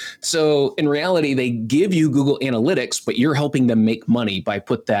things. So in reality, they give you Google Analytics, but you're helping them make money by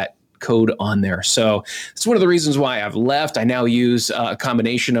put that code on there. So it's one of the reasons why I've left. I now use a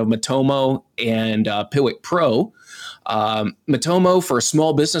combination of Matomo and Piwik Pro. Matomo for a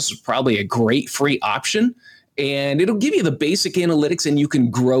small business is probably a great free option. And it'll give you the basic analytics and you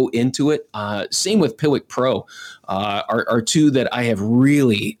can grow into it. Same with Piwik Pro are two that I have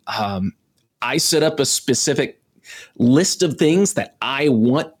really, I set up a specific list of things that I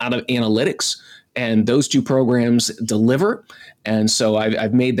want out of analytics, and those two programs deliver. And so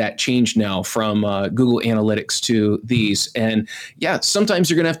I've made that change now from Google Analytics to these. And yeah, sometimes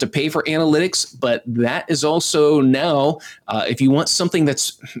you're going to have to pay for analytics, but that is also now, if you want something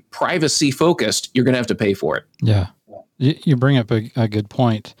that's privacy focused, you're going to have to pay for it. Yeah. You bring up a good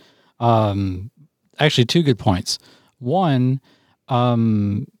point. Actually, two good points. One,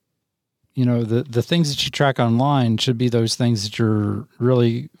 the things that you track online should be those things that you're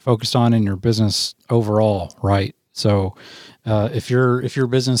really focused on in your business overall, right? So if your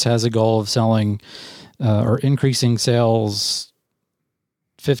business has a goal of selling or increasing sales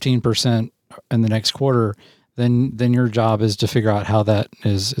 15% in the next quarter, then your job is to figure out how that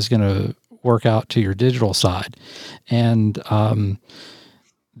is going to work out to your digital side, and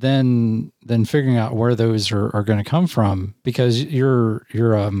then figuring out where those are going to come from, because your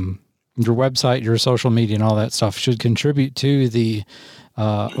website, your social media, and all that stuff should contribute to the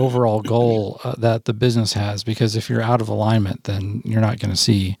overall goal that the business has. Because if you're out of alignment, then you're not going to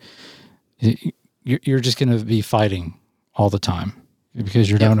see. You're just going to be fighting all the time because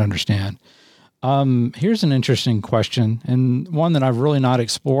you don't understand. Here's an interesting question, and one that I've really not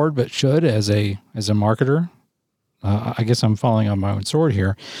explored, but should as a marketer. I guess I'm falling on my own sword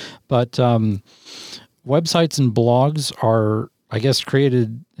here, but websites and blogs are, I guess,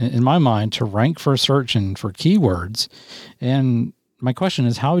 created in my mind to rank for search and for keywords. And my question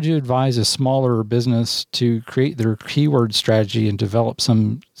is, how would you advise a smaller business to create their keyword strategy and develop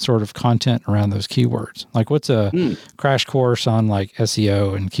some sort of content around those keywords? Like, what's a crash course on like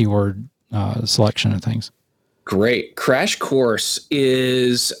SEO and keyword selection and things? Great. Crash course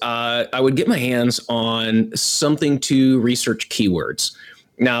is, I would get my hands on something to research keywords.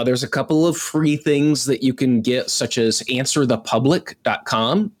 Now, there's a couple of free things that you can get, such as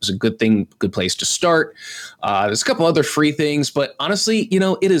answerthepublic.com is a good place to start. There's a couple other free things, but honestly,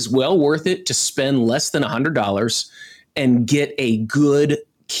 it is well worth it to spend less than $100 and get a good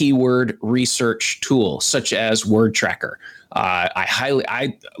keyword research tool, such as Word Tracker.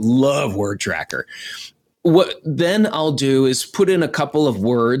 I love Word Tracker. What then I'll do is put in a couple of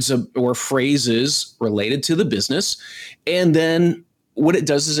words or phrases related to the business. And then what it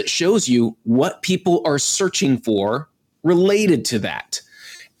does is it shows you what people are searching for related to that.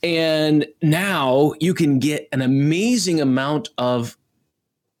 And now you can get an amazing amount of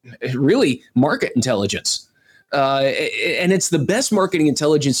really market intelligence. And it's the best marketing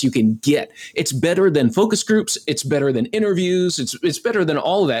intelligence you can get. It's better than focus groups. It's better than interviews. It's better than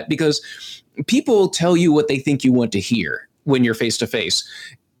all of that, because people tell you what they think you want to hear when you're face to face.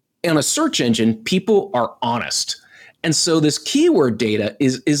 On a search engine, people are honest. And so this keyword data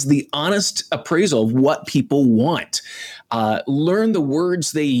is the honest appraisal of what people want. Learn the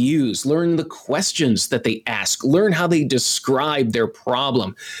words they use, learn the questions that they ask, learn how they describe their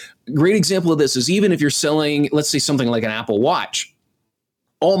problem. Great example of this is even if you're selling, let's say something like an Apple Watch,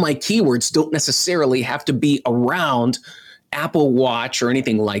 all my keywords don't necessarily have to be around Apple Watch or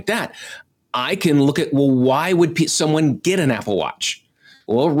anything like that. I can look at, well, why would someone get an Apple Watch?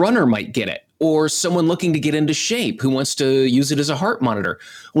 Well, a runner might get it, or someone looking to get into shape who wants to use it as a heart monitor.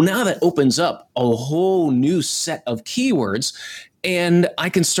 Well, now that opens up a whole new set of keywords, and I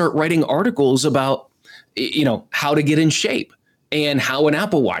can start writing articles about, how to get in shape and how an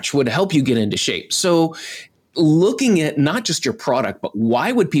Apple Watch would help you get into shape. So looking at not just your product, but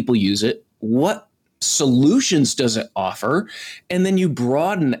why would people use it? What solutions does it offer? And then you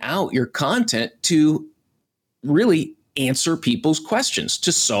broaden out your content to really answer people's questions,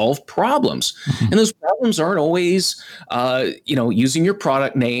 to solve problems. Mm-hmm. And those problems aren't always, using your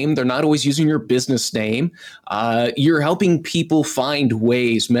product name. They're not always using your business name. You're helping people find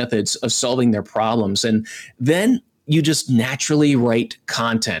ways, methods of solving their problems. And then you just naturally write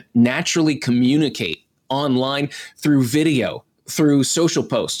content, naturally communicate online through video, through social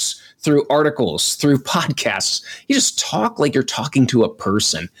posts, through articles, through podcasts. You just talk like you're talking to a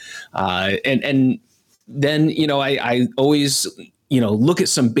person. And then, I always, look at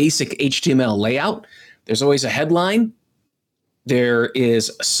some basic HTML layout. There's always a headline. There is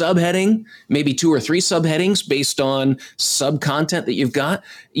a subheading, maybe 2 or 3 subheadings based on sub-content that you've got.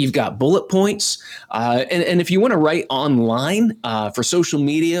 You've got bullet points. And if you want to write online for social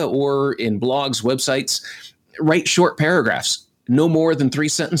media or in blogs, websites, write short paragraphs. No more than 3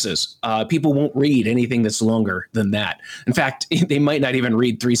 sentences. People won't read anything that's longer than that. In fact, they might not even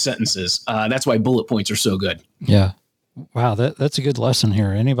read 3 sentences. That's why bullet points are so good. Yeah. Wow. That's a good lesson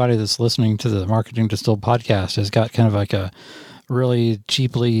here. Anybody that's listening to the Marketing Distilled podcast has got kind of like a really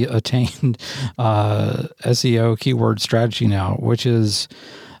cheaply attained SEO keyword strategy now, which is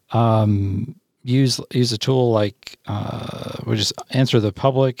use a tool like we just answer the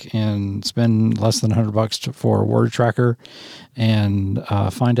public and spend less than $100 for a word tracker, and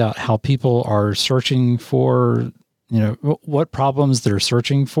find out how people are searching for, what problems they're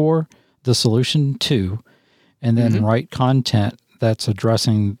searching for the solution to, and then write content that's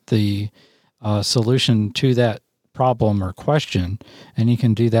addressing the solution to that problem or question. And you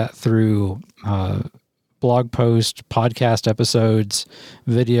can do that through blog posts, podcast episodes,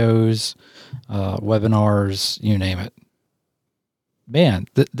 videos, webinars, you name it. Man,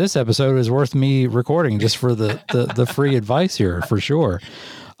 this episode is worth me recording just for the free advice here, for sure.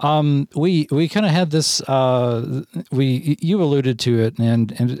 We kind of had this, you alluded to it,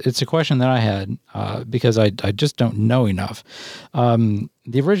 and it's a question that I had, because I just don't know enough.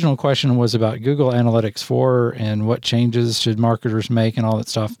 The original question was about Google Analytics 4 and what changes should marketers make and all that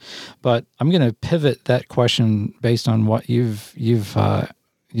stuff. But I'm going to pivot that question based on what you've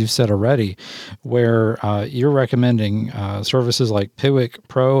said already, where you're recommending services like Piwik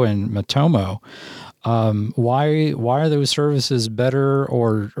Pro and Matomo. Why are those services better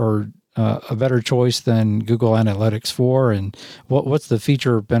or a better choice than Google Analytics 4? And what's the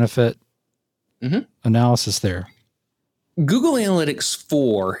feature benefit analysis there? Google Analytics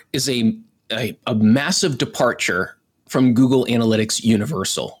 4 is a massive departure from Google Analytics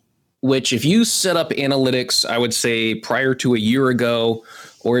Universal, which if you set up analytics, I would say prior to a year ago,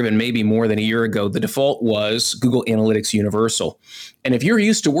 or even maybe more than a year ago, the default was Google Analytics Universal. And if you're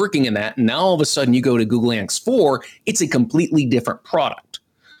used to working in that, and now all of a sudden you go to Google Analytics 4, it's a completely different product.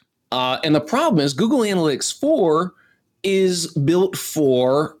 And the problem is Google Analytics 4 is built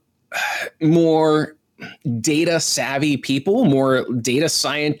for more data savvy people, more data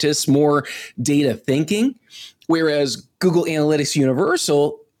scientists, more data thinking, whereas Google Analytics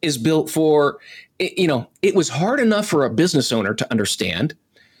Universal is built for, it was hard enough for a business owner to understand.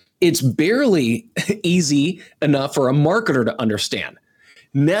 It's barely easy enough for a marketer to understand.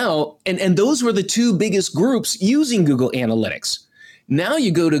 Now, and those were the two biggest groups using Google Analytics. Now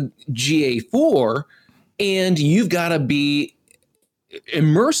you go to GA4 and you've got to be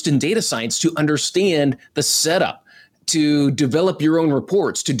immersed in data science to understand the setup, to develop your own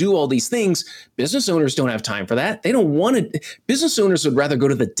reports, to do all these things. Business owners don't have time for that. They don't want to. Business owners would rather go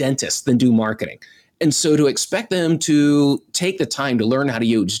to the dentist than do marketing. And so to expect them to take the time to learn how to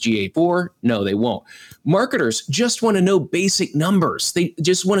use GA4, no, they won't. Marketers just want to know basic numbers. They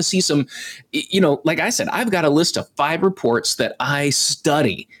just want to see some, like I said, I've got a list of 5 reports that I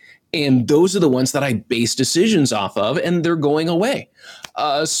study. And those are the ones that I base decisions off of, and they're going away.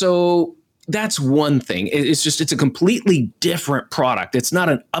 So that's one thing. It's a completely different product. It's not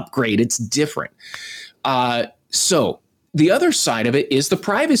an upgrade. It's different. So the other side of it is the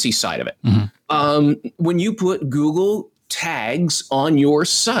privacy side of it. Mm-hmm. When you put Google tags on your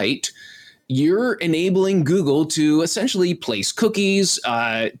site, you're enabling Google to essentially place cookies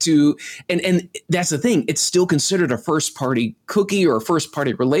and that's the thing. It's still considered a first-party cookie or a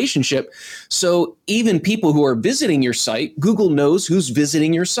first-party relationship. So even people who are visiting your site, Google knows who's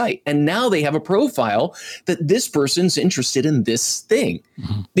visiting your site. And now they have a profile that this person's interested in this thing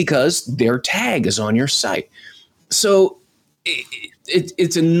because their tag is on your site. So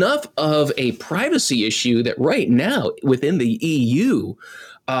it's enough of a privacy issue that right now within the EU,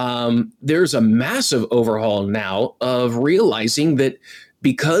 there's a massive overhaul now of realizing that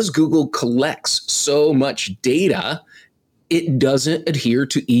because Google collects so much data, it doesn't adhere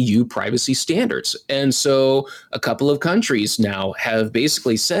to EU privacy standards. And so a couple of countries now have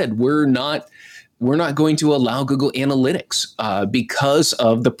basically said, we're not going to allow Google Analytics because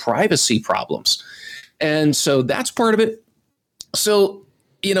of the privacy problems. And so that's part of it. So,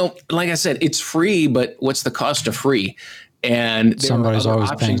 like I said, it's free, but what's the cost of free? And somebody's always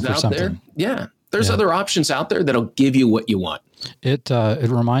paying for something. There. Yeah. There's other options out there that'll give you what you want. It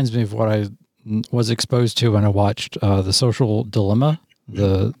reminds me of what I was exposed to when I watched The Social Dilemma,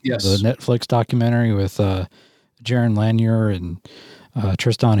 the Netflix documentary with Jaron Lanier and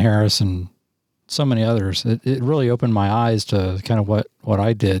Tristan Harris and so many others. It really opened my eyes to kind of what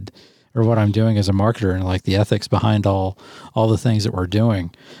I did or what I'm doing as a marketer and like the ethics behind all the things that we're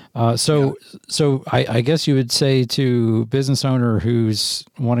doing. So I guess you would say to business owner who's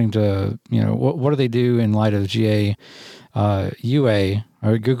wanting to, what do they do in light of GA UA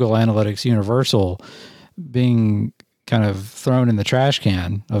or Google Analytics Universal being kind of thrown in the trash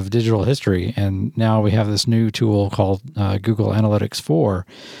can of digital history. And now we have this new tool called Google Analytics 4.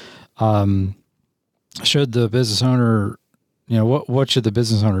 Should the business owner, what should the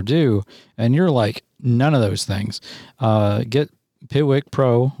business owner do? And you're like, none of those things. Get Piwik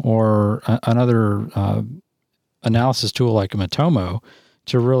Pro or another analysis tool like Matomo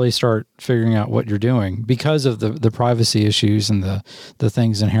to really start figuring out what you're doing because of the privacy issues and the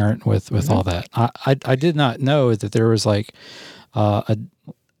things inherent with all that. I did not know that there was like when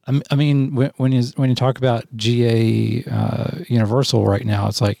you talk about GA Universal right now,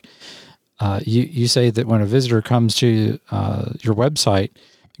 it's like you say that when a visitor comes to your website,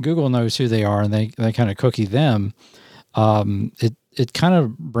 Google knows who they are and they kind of cookie them. It kind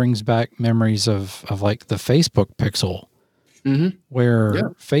of brings back memories of like the Facebook pixel, where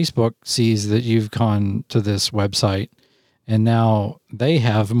Facebook sees that you've gone to this website and now they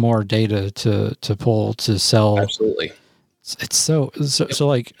have more data to pull to sell. Absolutely. It's so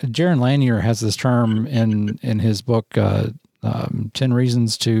like Jaron Lanier has this term in his book, 10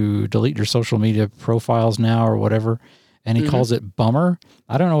 Reasons to Delete Your Social Media Profiles Now or whatever. And he calls it bummer.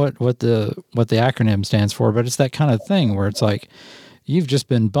 I don't know what the acronym stands for, but it's that kind of thing where it's like, you've just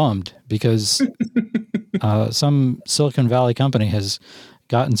been bummed because some Silicon Valley company has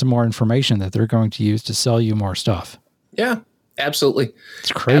gotten some more information that they're going to use to sell you more stuff. Yeah, absolutely.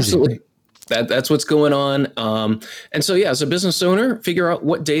 It's crazy. Absolutely. That's what's going on. And so, as a business owner, figure out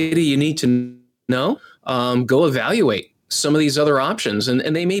what data you need to know. Go evaluate some of these other options,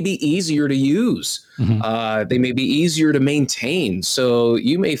 and they may be easier to use. They may be easier to maintain. So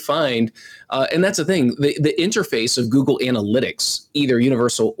you may find, and that's the thing, the interface of Google Analytics, either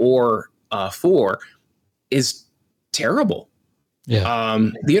Universal or 4, is terrible. Yeah.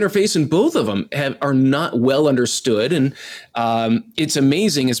 The interface in both of them are not well understood. And it's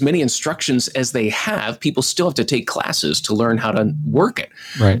amazing, as many instructions as they have, people still have to take classes to learn how to work it.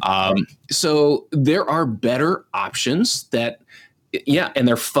 Right. So there are better options that, and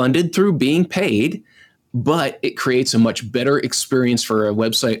they're funded through being paid. but it creates a much better experience for a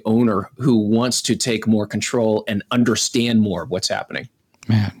website owner who wants to take more control and understand more of what's happening.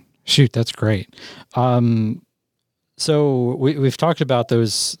 Man, shoot, that's great. So we've talked about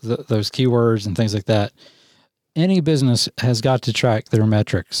those keywords and things like that. Any business has got to track their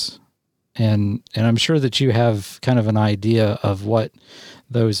metrics, and I'm sure that you have kind of an idea of what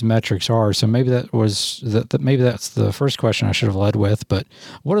those metrics are. So maybe maybe that's the first question I should have led with. But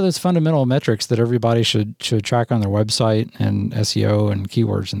what are those fundamental metrics that everybody should track on their website and SEO and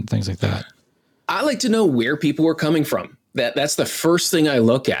keywords and things like that? I like to know where people are coming from. That's the first thing I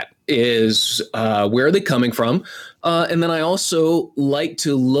look at is where are they coming from? And then I also like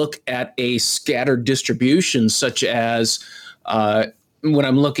to look at a scattered distribution, such as when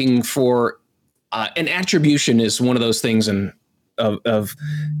I'm looking for an attribution is one of those things of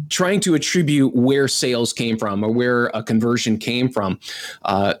trying to attribute where sales came from or where a conversion came from.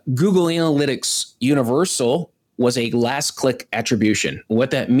 Google Analytics Universal was a last click attribution.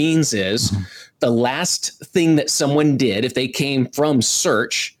 What that means is the last thing that someone did, if they came from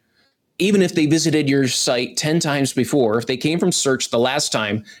search, even if they visited your site 10 times before, if they came from search the last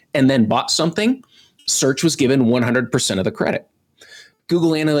time and then bought something, search was given 100% of the credit.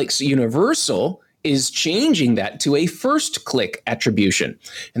 Google Analytics Universal is changing that to a first click attribution.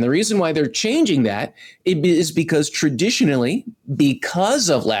 And the reason why they're changing that is because traditionally, because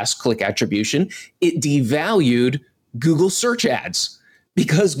of last click attribution, it devalued Google search ads.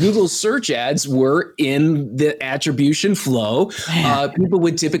 Because Google search ads were in the attribution flow, people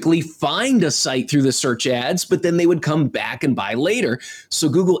would typically find a site through the search ads, but then they would come back and buy later. So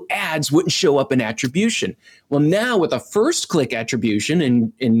Google ads wouldn't show up in attribution. Well, now with a first click attribution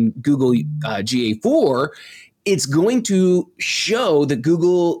in Google GA4, it's going to show that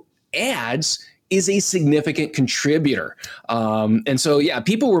Google ads is a significant contributor. And so, yeah,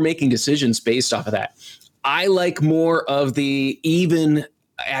 people were making decisions based off of that. I like more of the even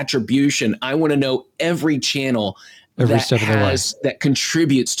attribution. I want to know every channel that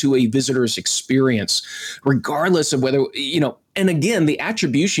contributes to a visitor's experience, regardless of whether, and again, the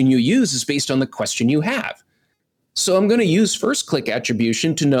attribution you use is based on the question you have. So I'm going to use first click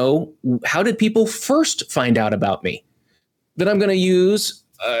attribution to know how did people first find out about me. Then I'm going to use,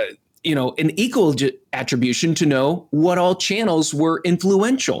 an equal attribution to know what all channels were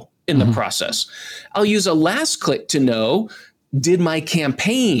influential in the process. I'll use a last click to know, did my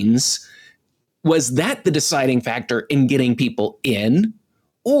campaigns, was that the deciding factor in getting people in,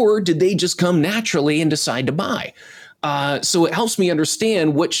 or did they just come naturally and decide to buy? So it helps me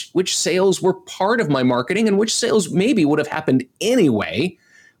understand which sales were part of my marketing and which sales maybe would have happened anyway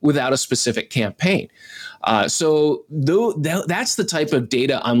without a specific campaign. So that's the type of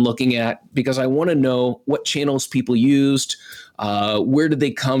data I'm looking at, because I want to know what channels people used, where did they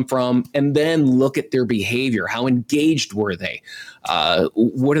come from, and then look at their behavior. How engaged were they?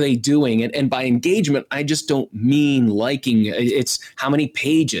 What are they doing? And by engagement, I just don't mean liking. It's how many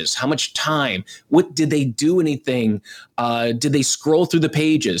pages, how much time, what did they do anything? Did they scroll through the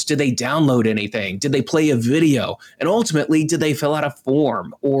pages? Did they download anything? Did they play a video? And ultimately, did they fill out a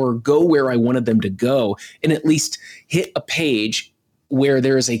form or go where I wanted them to go and at least hit a page where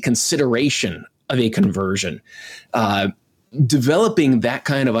there is a consideration of a conversion? Developing that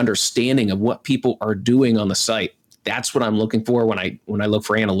kind of understanding of what people are doing on the site. That's what I'm looking for when I look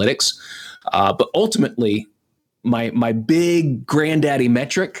for analytics. But ultimately, my big granddaddy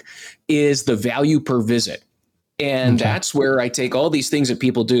metric is the value per visit. And that's where I take all these things that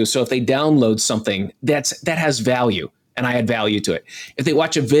people do. So if they download something that has value and I add value to it. If they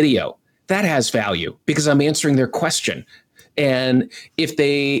watch a video, that has value because I'm answering their question. And if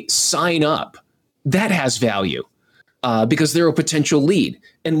they sign up, that has value. Because they're a potential lead.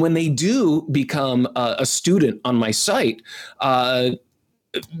 And when they do become a student on my site,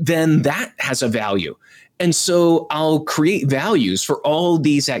 then that has a value. And so I'll create values for all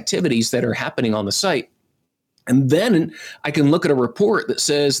these activities that are happening on the site. And then I can look at a report that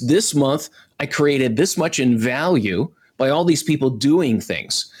says this month I created this much in value by all these people doing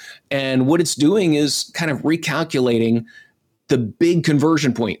things. And what it's doing is kind of recalculating the big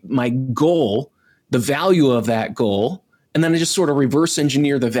conversion point, my goal, the value of that goal, and then I just sort of reverse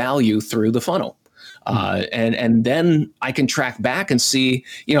engineer the value through the funnel. And then I can track back and see,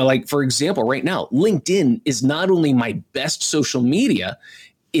 like, for example, right now, LinkedIn is not only my best social media,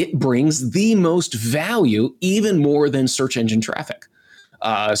 it brings the most value, even more than search engine traffic.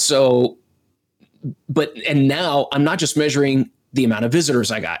 And now I'm not just measuring the amount of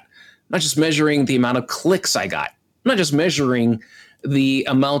visitors I got, not just measuring the amount of clicks I got, I'm not just measuring the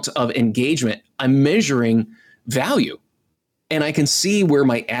amount of engagement, I'm measuring value. And I can see where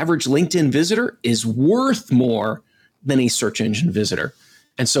my average LinkedIn visitor is worth more than a search engine visitor.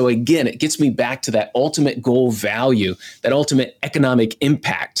 And so again, it gets me back to that ultimate goal value, that ultimate economic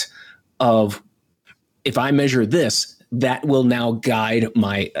impact of, if I measure this, that will now guide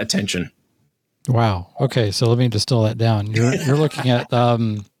my attention. Wow. Okay. So let me distill that down. You're looking at,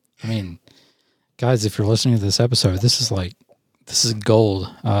 guys, if you're listening to this episode, this is gold.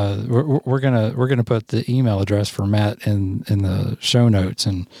 We're gonna put the email address for Matt in the show notes,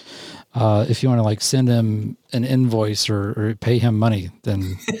 and if you want to like send him an invoice or pay him money,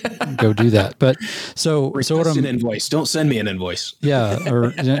 then go do that. But so what an invoice. Don't send me an invoice. Yeah,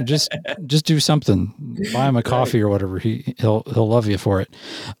 or just do something. Buy him a coffee or whatever. He'll love you for it.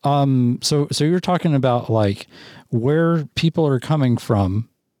 So you're talking about like where people are coming from,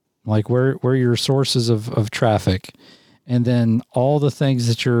 like where your sources of traffic, and then all the things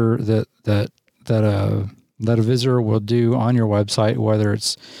that a visitor will do on your website, whether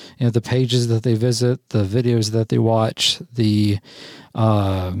it's the pages that they visit, the videos that they watch, the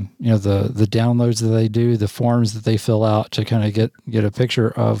the downloads that they do, the forms that they fill out to kind of get a picture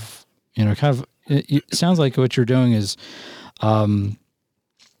of it sounds like what you're doing is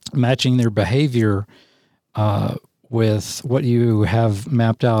matching their behavior with what you have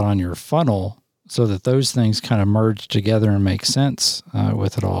mapped out on your funnel, so that those things kind of merge together and make sense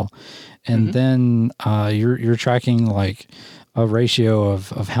with it all. And then you're tracking like a ratio of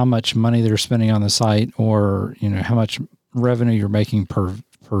how much money they're spending on the site, or how much revenue you're making per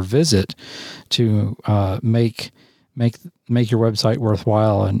visit to make your website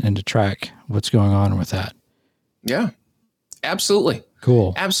worthwhile and to track what's going on with that. Yeah, absolutely.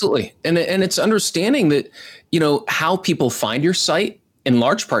 Cool. Absolutely. And it's understanding that, how people find your site in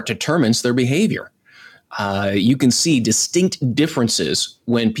large part determines their behavior. You can see distinct differences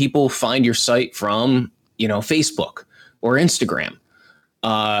when people find your site from, Facebook or Instagram,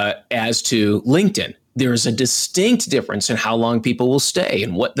 as to LinkedIn. There's a distinct difference in how long people will stay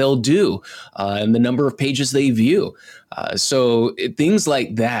and what they'll do, and the number of pages they view. So things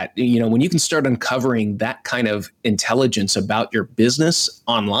like that, when you can start uncovering that kind of intelligence about your business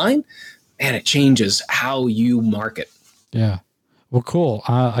online, man, it changes how you market. Yeah. Well, cool.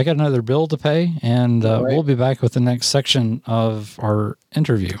 I got another bill to pay, and we'll be back with the next section of our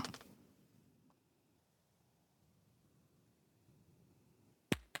interview.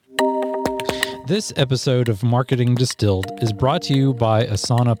 This episode of Marketing Distilled is brought to you by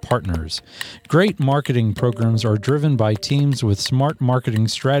Asana Partners. Great marketing programs are driven by teams with smart marketing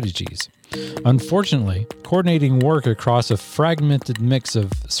strategies. Unfortunately, coordinating work across a fragmented mix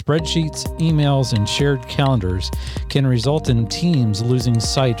of spreadsheets, emails, and shared calendars can result in teams losing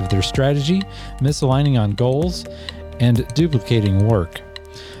sight of their strategy, misaligning on goals, and duplicating work.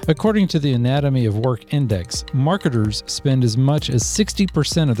 According to the Anatomy of Work Index, marketers spend as much as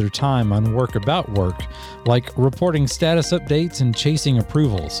 60% of their time on work about work, like reporting status updates and chasing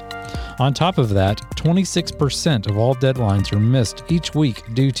approvals. On top of that, 26% of all deadlines are missed each week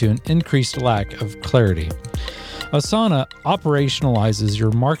due to an increased lack of clarity. Asana operationalizes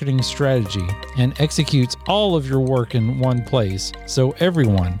your marketing strategy and executes all of your work in one place, so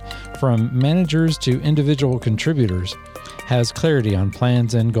everyone, from managers to individual contributors, has clarity on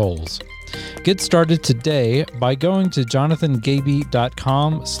plans and goals. Get started today by going to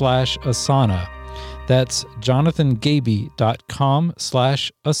jonathangaby.com/Asana. That's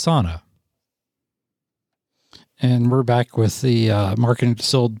jonathangaby.com/Asana. And we're back with the Marketing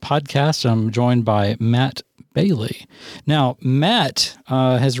Distilled podcast. I'm joined by Matt Bailey. Now, Matt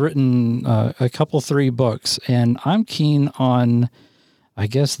has written a couple, 3 books, and I'm keen on, I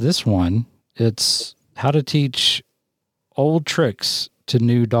guess, this one. It's How to Teach Old Tricks to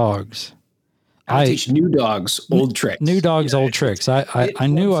New Dogs. I teach new dogs old tricks. New dogs, old tricks. I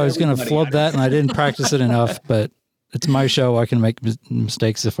knew I was going to flub that, and I didn't practice it enough, but it's my show. I can make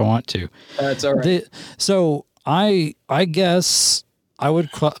mistakes if I want to. That's all right. So I guess I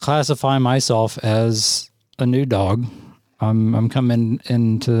would classify myself as a new dog. I'm coming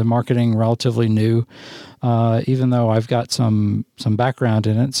into marketing relatively new, even though I've got some background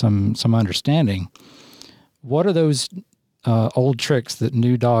in it, some understanding. What are those old tricks that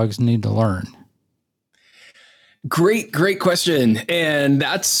new dogs need to learn? Great question. And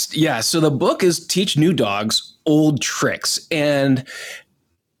that's, so the book is Teach New Dogs Old Tricks. And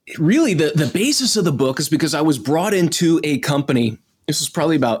really the basis of the book is because I was brought into a company. This was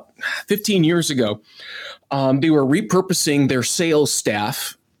probably about 15 years ago. They were repurposing their sales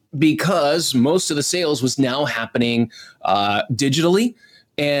staff because most of the sales was now happening digitally.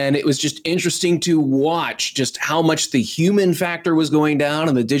 And it was just interesting to watch just how much the human factor was going down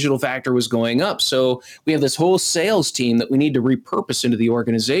and the digital factor was going up. So we have this whole sales team that we need to repurpose into the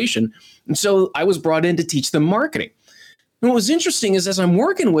organization. And so I was brought in to teach them marketing. And what was interesting is as I'm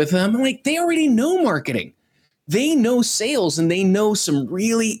working with them, I'm like, they already know marketing. They know sales, and they know some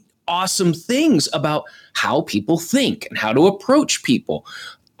really awesome things about how people think and how to approach people.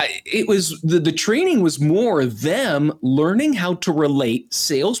 It was the training was more them learning how to relate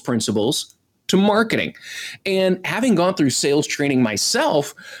sales principles to marketing. And having gone through sales training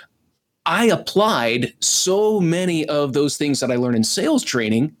myself, I applied so many of those things that I learned in sales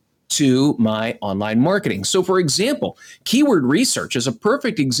training to my online marketing. So for example, keyword research is a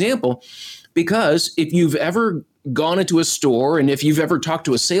perfect example, because if you've ever gone into a store and if you've ever talked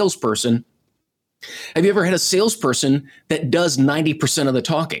to a salesperson, have you ever had a salesperson that does 90% of the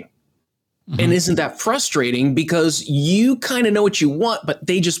talking? Mm-hmm. And isn't that frustrating, because you kind of know what you want, but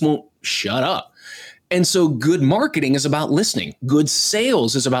they just won't shut up. And so good marketing is about listening. Good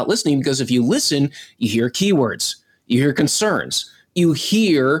sales is about listening, because if you listen, you hear keywords, you hear concerns, you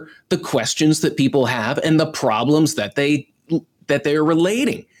hear the questions that people have and the problems that they're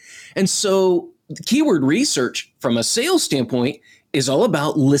relating. And so keyword research from a sales standpoint is all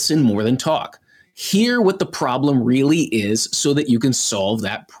about listen more than talk. Hear what the problem really is so that you can solve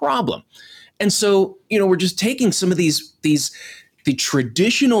that problem. And so, we're just taking some of the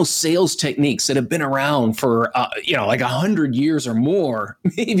traditional sales techniques that have been around for, like 100 years or more,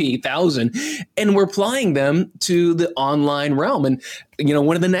 maybe 1,000, and we're applying them to the online realm. And,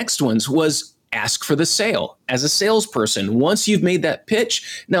 one of the next ones was ask for the sale. As a salesperson, once you've made that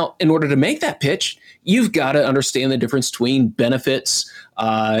pitch, now, in order to make that pitch, you've got to understand the difference between benefits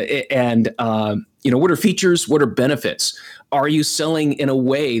and what are features, what are benefits? Are you selling in a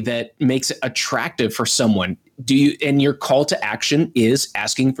way that makes it attractive for someone? And your call to action is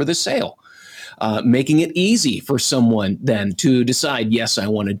asking for the sale, making it easy for someone then to decide, yes, I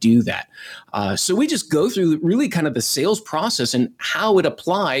want to do that. So we just go through really kind of the sales process and how it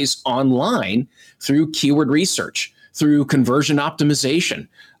applies online through keyword research, through conversion optimization.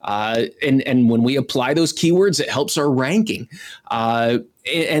 And when we apply those keywords, it helps our ranking.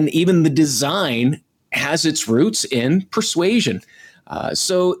 And even the design has its roots in persuasion.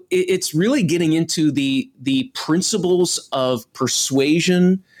 So it's really getting into the principles of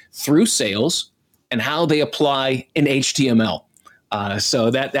persuasion through sales and how they apply in HTML.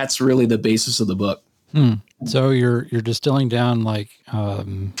 So that's really the basis of the book. So you're distilling down like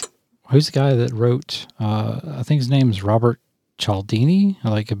who's the guy that wrote? I think his name is Robert Cialdini,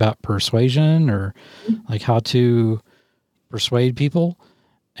 like about persuasion or like how to persuade people.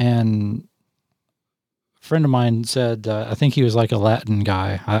 And a friend of mine said, I think he was like a Latin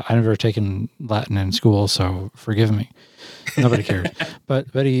guy. I never taken Latin in school, so forgive me. Nobody cares. But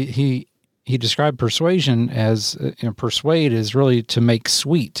he described persuasion as persuade is really to make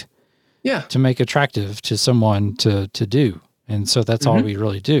sweet, to make attractive to someone to do, and so that's all we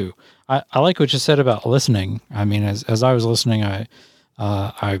really do. I like what you said about listening. I mean, as I was listening, I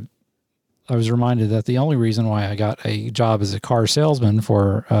was reminded that the only reason why I got a job as a car salesman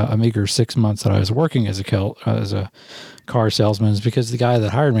for a meager 6 months that I was working as a car salesman is because the guy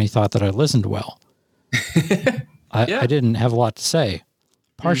that hired me thought that I listened well. I didn't have a lot to say,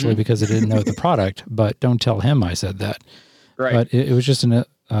 partially because I didn't know the product, but don't tell him I said that. Right. But it was just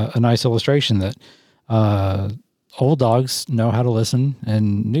a nice illustration that old dogs know how to listen,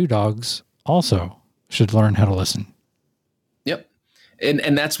 and new dogs also should learn how to listen. Yep.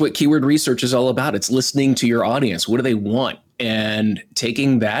 And that's what keyword research is all about. It's listening to your audience. What do they want? And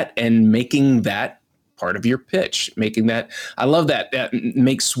taking that and making that part of your pitch, making that, I love that. That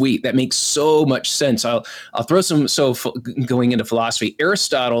makes sweet. That makes so much sense. I'll throw some, going into philosophy,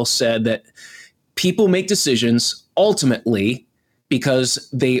 Aristotle said that people make decisions ultimately because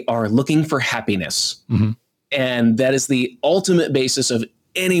they are looking for happiness. Mm-hmm. And that is the ultimate basis of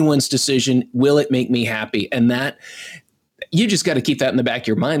anyone's decision. Will it make me happy? And that you just got to keep that in the back of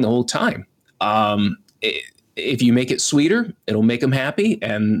your mind the whole time. If you make it sweeter, it'll make them happy,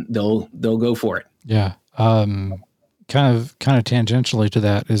 and they'll go for it. Yeah. Kind of tangentially to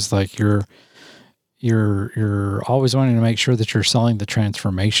that is like you're always wanting to make sure that you're selling the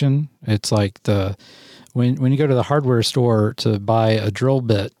transformation. It's like when you go to the hardware store to buy a drill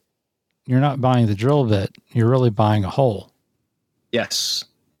bit, you're not buying the drill bit, you're really buying a hole. Yes.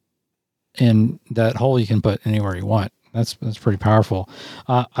 And that hole you can put anywhere you want. That's pretty powerful.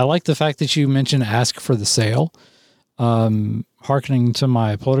 I like the fact that you mentioned ask for the sale. Hearkening to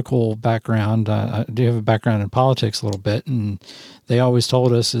my political background, I do have a background in politics a little bit, and they always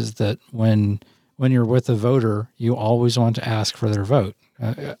told us is that when you're with a voter, you always want to ask for their vote.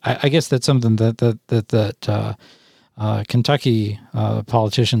 I guess that's something that Kentucky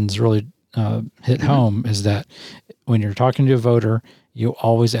politicians really hit home, is that when you're talking to a voter, you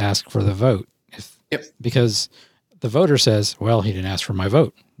always ask for the vote. Because the voter says, well, he didn't ask for my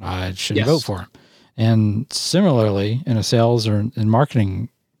vote, I shouldn't vote for him. And similarly, in a sales or in marketing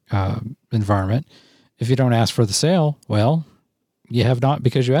environment, if you don't ask for the sale, well, you have not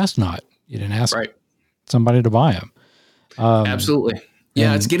because you asked not. You didn't ask somebody to buy them. Absolutely.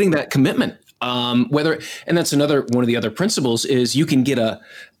 Yeah, it's getting that commitment. And that's another one of the other principles is you can get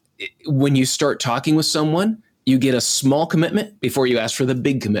when you start talking with someone, you get a small commitment before you ask for the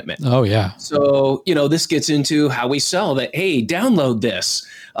big commitment. Oh, yeah. So, this gets into how we sell that. Hey, download this.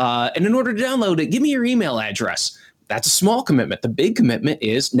 And in order to download it, give me your email address. That's a small commitment. The big commitment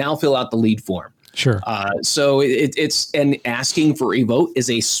is now fill out the lead form. Sure. So and asking for a vote is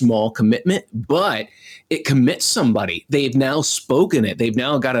a small commitment, but it commits somebody. They've now spoken it. They've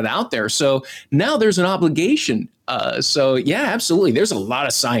now got it out there. So now there's an obligation. So yeah, absolutely. There's a lot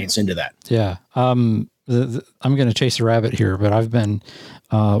of science into that. Yeah. I'm going to chase a rabbit here, but I've been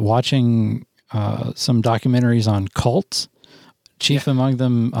watching some documentaries on cults, chief among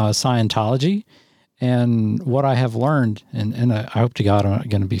them Scientology. And what I have learned, and I hope to God I'm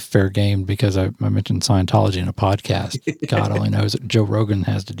going to be fair game because I mentioned Scientology in a podcast. God only knows what Joe Rogan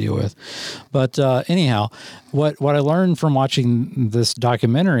has to deal with. But anyhow, what I learned from watching this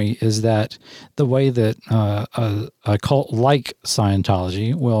documentary is that the way that a cult like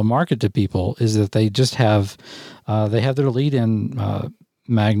Scientology will market to people is that they just have they have their lead-in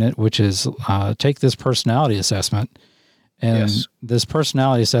magnet, which is take this personality assessment. And this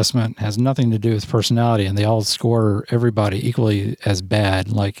personality assessment has nothing to do with personality, and they all score everybody equally as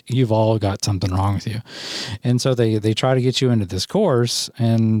bad. Like, you've all got something wrong with you. And so they try to get you into this course.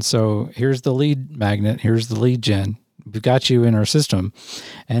 And so here's the lead magnet. Here's the lead gen. We've got you in our system.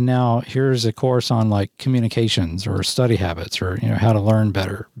 And now here's a course on like communications or study habits or, how to learn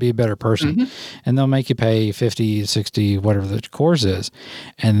better, be a better person. Mm-hmm. And they'll make you pay 50, 60, whatever the course is.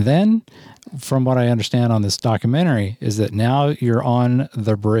 And then, from what I understand on this documentary, is that now you're on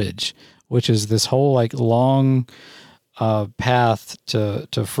the bridge, which is this whole like long path to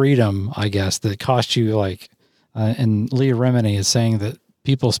freedom, I guess, that costs you like, and Leah Remini is saying that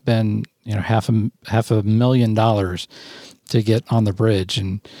people spend, $500,000 to get on the bridge.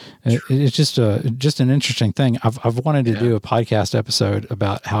 And it's just an interesting thing. I've wanted to do a podcast episode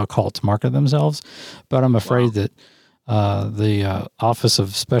about how cults market themselves, but I'm afraid that the Office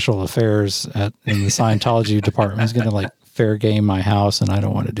of Special Affairs in the Scientology department is going to like fair game my house, and I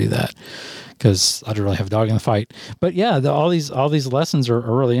don't want to do that because I don't really have a dog in the fight. But yeah, all these lessons are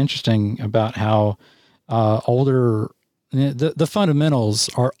really interesting about how older the fundamentals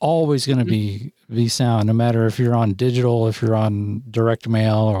are always going to be sound, no matter if you're on digital, if you're on direct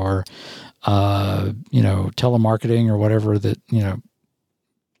mail, or telemarketing or whatever. That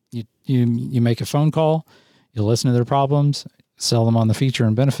you make a phone call. You listen to their problems, sell them on the feature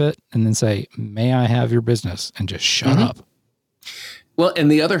and benefit, and then say, may I have your business? And just shut up. Well, and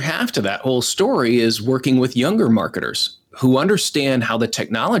the other half to that whole story is working with younger marketers who understand how the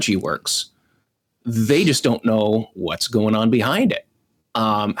technology works. They just don't know what's going on behind it.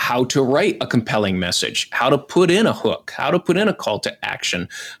 How to write a compelling message, how to put in a hook, how to put in a call to action,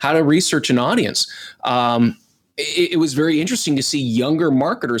 how to research an audience. It was very interesting to see younger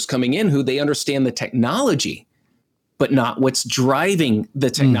marketers coming in who they understand the technology, but not what's driving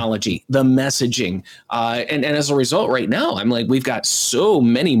the technology, the messaging. And as a result, right now, I'm like, we've got so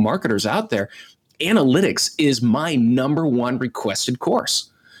many marketers out there. Analytics is my number one requested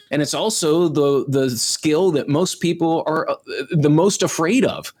course. And it's also the skill that most people are the most afraid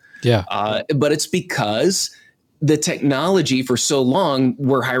of. Yeah. But it's because the technology for so long,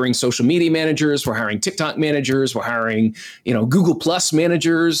 we're hiring social media managers, we're hiring TikTok managers, we're hiring, Google Plus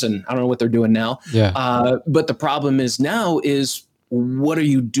managers, and I don't know what they're doing now. Yeah. But the problem is now is, what are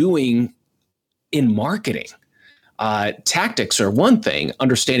you doing in marketing? Tactics are one thing.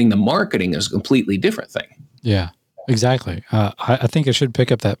 Understanding the marketing is a completely different thing. Yeah, exactly. I think I should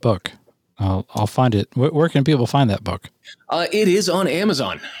pick up that book. I'll find it. Where can people find that book? It is on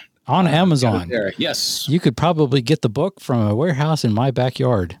Amazon. On Amazon. There. Yes. You could probably get the book from a warehouse in my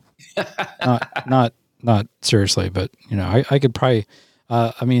backyard. Not seriously, but I could probably,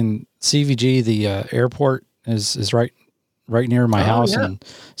 CVG, the airport is right near my house. Yeah. And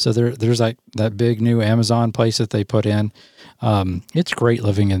so there's like that big new Amazon place that they put in. It's great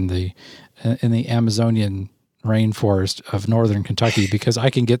living in the Amazonian rainforest of northern Kentucky because I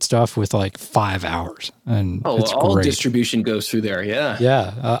can get stuff with like 5 hours, and it's all great. Distribution goes through there. Yeah.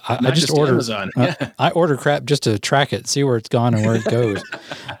 Yeah. I just order Amazon. I order crap just to track it, see where it's gone and where it goes.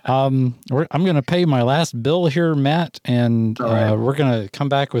 I'm going to pay my last bill here, Matt, and right. We're going to come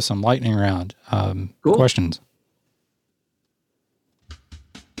back with some lightning round Cool. questions.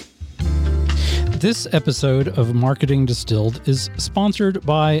 This episode of Marketing Distilled is sponsored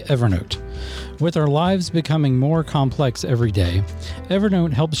by Evernote. With our lives becoming more complex every day,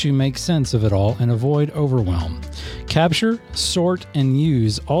 Evernote helps you make sense of it all and avoid overwhelm. Capture, sort, and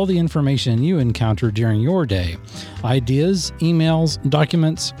use all the information you encounter during your day: ideas, emails,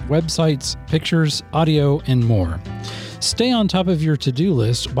 documents, websites, pictures, audio, and more. Stay on top of your to-do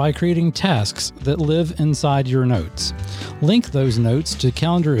list by creating tasks that live inside your notes. Link those notes to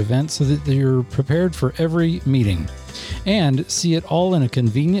calendar events so that you're prepared for every meeting. And see it all in a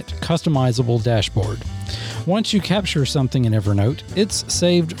convenient, customizable dashboard. Once you capture something in Evernote, it's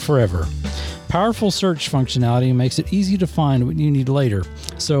saved forever. Powerful search functionality makes it easy to find what you need later,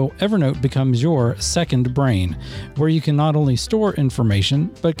 so Evernote becomes your second brain, where you can not only store information,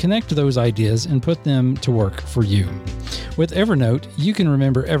 but connect those ideas and put them to work for you. With Evernote, you can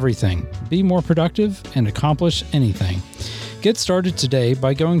remember everything, be more productive, and accomplish anything. Get started today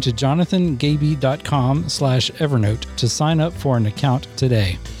by going to jonathangaby.com/Evernote to sign up for an account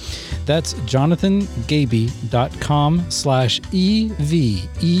today. That's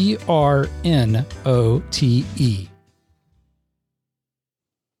jonathangaby.com/EVERNOTE.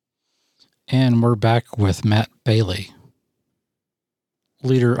 And we're back with Matt Bailey,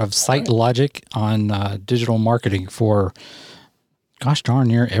 leader of SiteLogic on digital marketing for gosh darn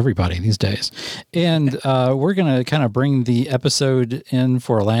near everybody these days. And we're going to kind of bring the episode in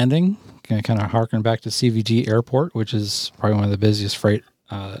for a landing, kind of harken back to CVG Airport, which is probably one of the busiest freight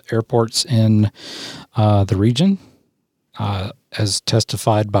airports in the region, as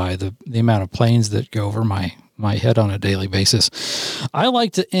testified by the amount of planes that go over my head on a daily basis. I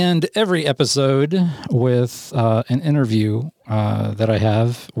like to end every episode with an interview that I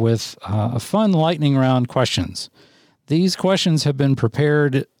have with a fun lightning round questions. These questions have been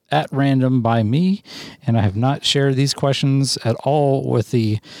prepared at random by me, and I have not shared these questions at all with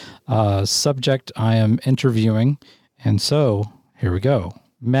the subject I am interviewing. And so here we go.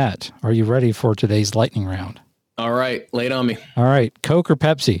 Matt, are you ready for today's lightning round? All right. Lay it on me. All right. Coke or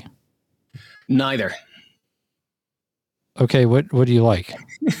Pepsi? Neither. Okay. What do you like?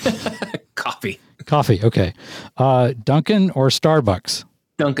 Coffee. Coffee. Okay. Dunkin' or Starbucks?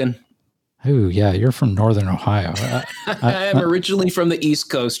 Dunkin'. Ooh, yeah, you're from Northern Ohio. I am originally from the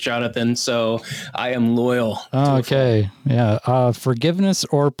East Coast, Jonathan, so I am loyal. Okay, yeah. Forgiveness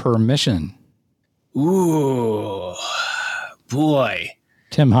or permission? Ooh, boy.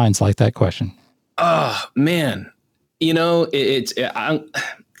 Tim Hines liked that question. Oh, man. You know, I'm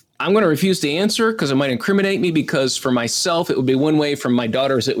going to refuse to answer because it might incriminate me, because for myself, it would be one way. For my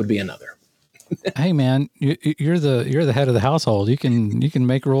daughters, it would be another. Hey man, you're the head of the household. You can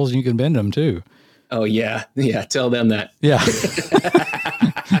make rules and you can bend them too. Oh yeah. Tell them that. Yeah.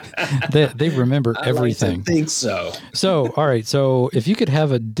 they remember everything. I think so. So all right. So if you could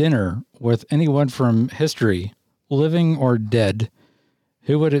have a dinner with anyone from history, living or dead,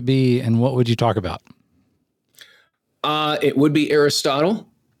 who would it be and what would you talk about? It would be Aristotle,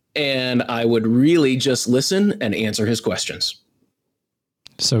 and I would really just listen and answer his questions.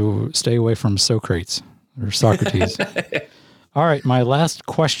 So stay away from Socrates or Socrates. All right. My last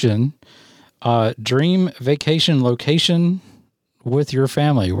question, dream vacation location with your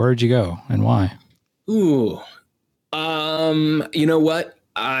family. Where'd you go and why? Ooh, you know what?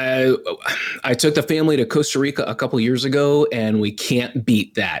 I took the family to Costa Rica a couple years ago, and we can't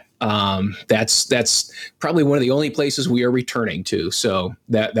beat that. That's probably one of the only places we are returning to. So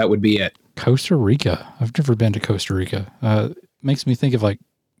that would be it. Costa Rica. I've never been to Costa Rica. Makes me think of like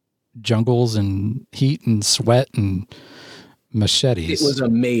jungles and heat and sweat and machetes. It was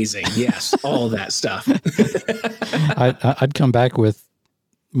amazing. Yes. All that stuff. I'd come back with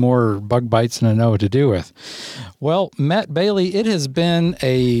more bug bites than I know what to do with. Well, Matt Bailey, it has been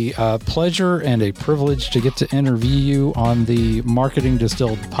a pleasure and a privilege to get to interview you on the Marketing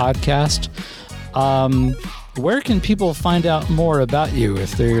Distilled podcast. Where can people find out more about you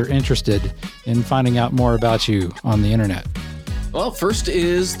if they're interested in finding out more about you on the internet? Well, first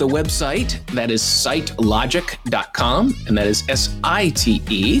is the website. That is SiteLogic.com, and that is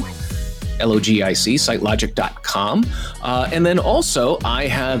SiteLogic, SiteLogic.com. And then also I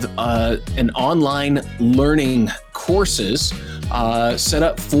have an online learning courses set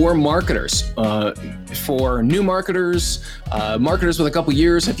up for marketers, for new marketers, marketers with a couple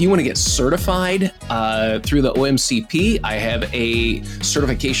years. If you want to get certified through the OMCP, I have a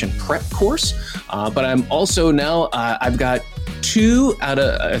certification prep course, but I'm also now, I've got two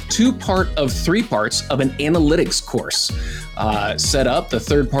part of 3 parts of an analytics course set up. The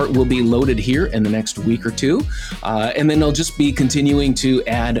third part will be loaded here in the next week or 2. And then I'll just be continuing to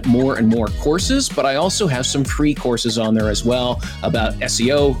add more and more courses, but I also have some free courses on there as well about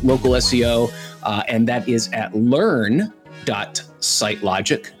SEO, local SEO, and that is at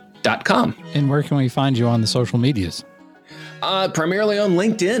learn.sitelogic.com. And where can we find you on the social medias? Primarily on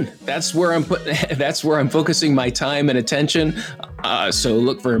LinkedIn. That's where I'm focusing my time and attention. So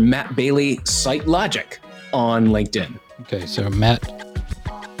look for Matt Bailey SiteLogic on LinkedIn. Okay, so Matt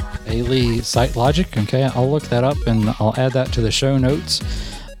Bailey SiteLogic. Okay, I'll look that up and I'll add that to the show notes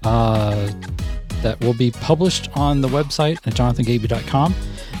that will be published on the website at jonathangaby.com.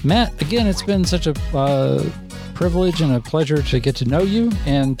 Matt, again, it's been such a privilege and a pleasure to get to know you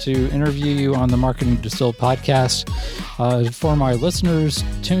and to interview you on the Marketing Distilled podcast. For my listeners,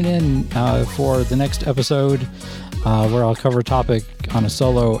 tune in for the next episode where I'll cover a topic on a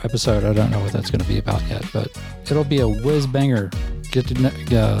solo episode. I don't know what that's going to be about yet, but it'll be a whiz banger. Get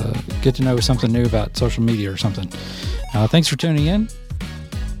to know something new about social media or something. Thanks for tuning in.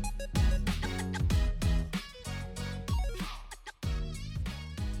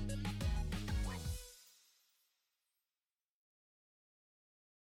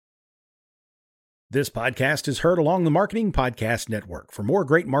 This podcast is heard along the Marketing Podcast Network. For more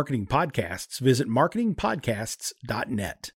great marketing podcasts, visit marketingpodcasts.net.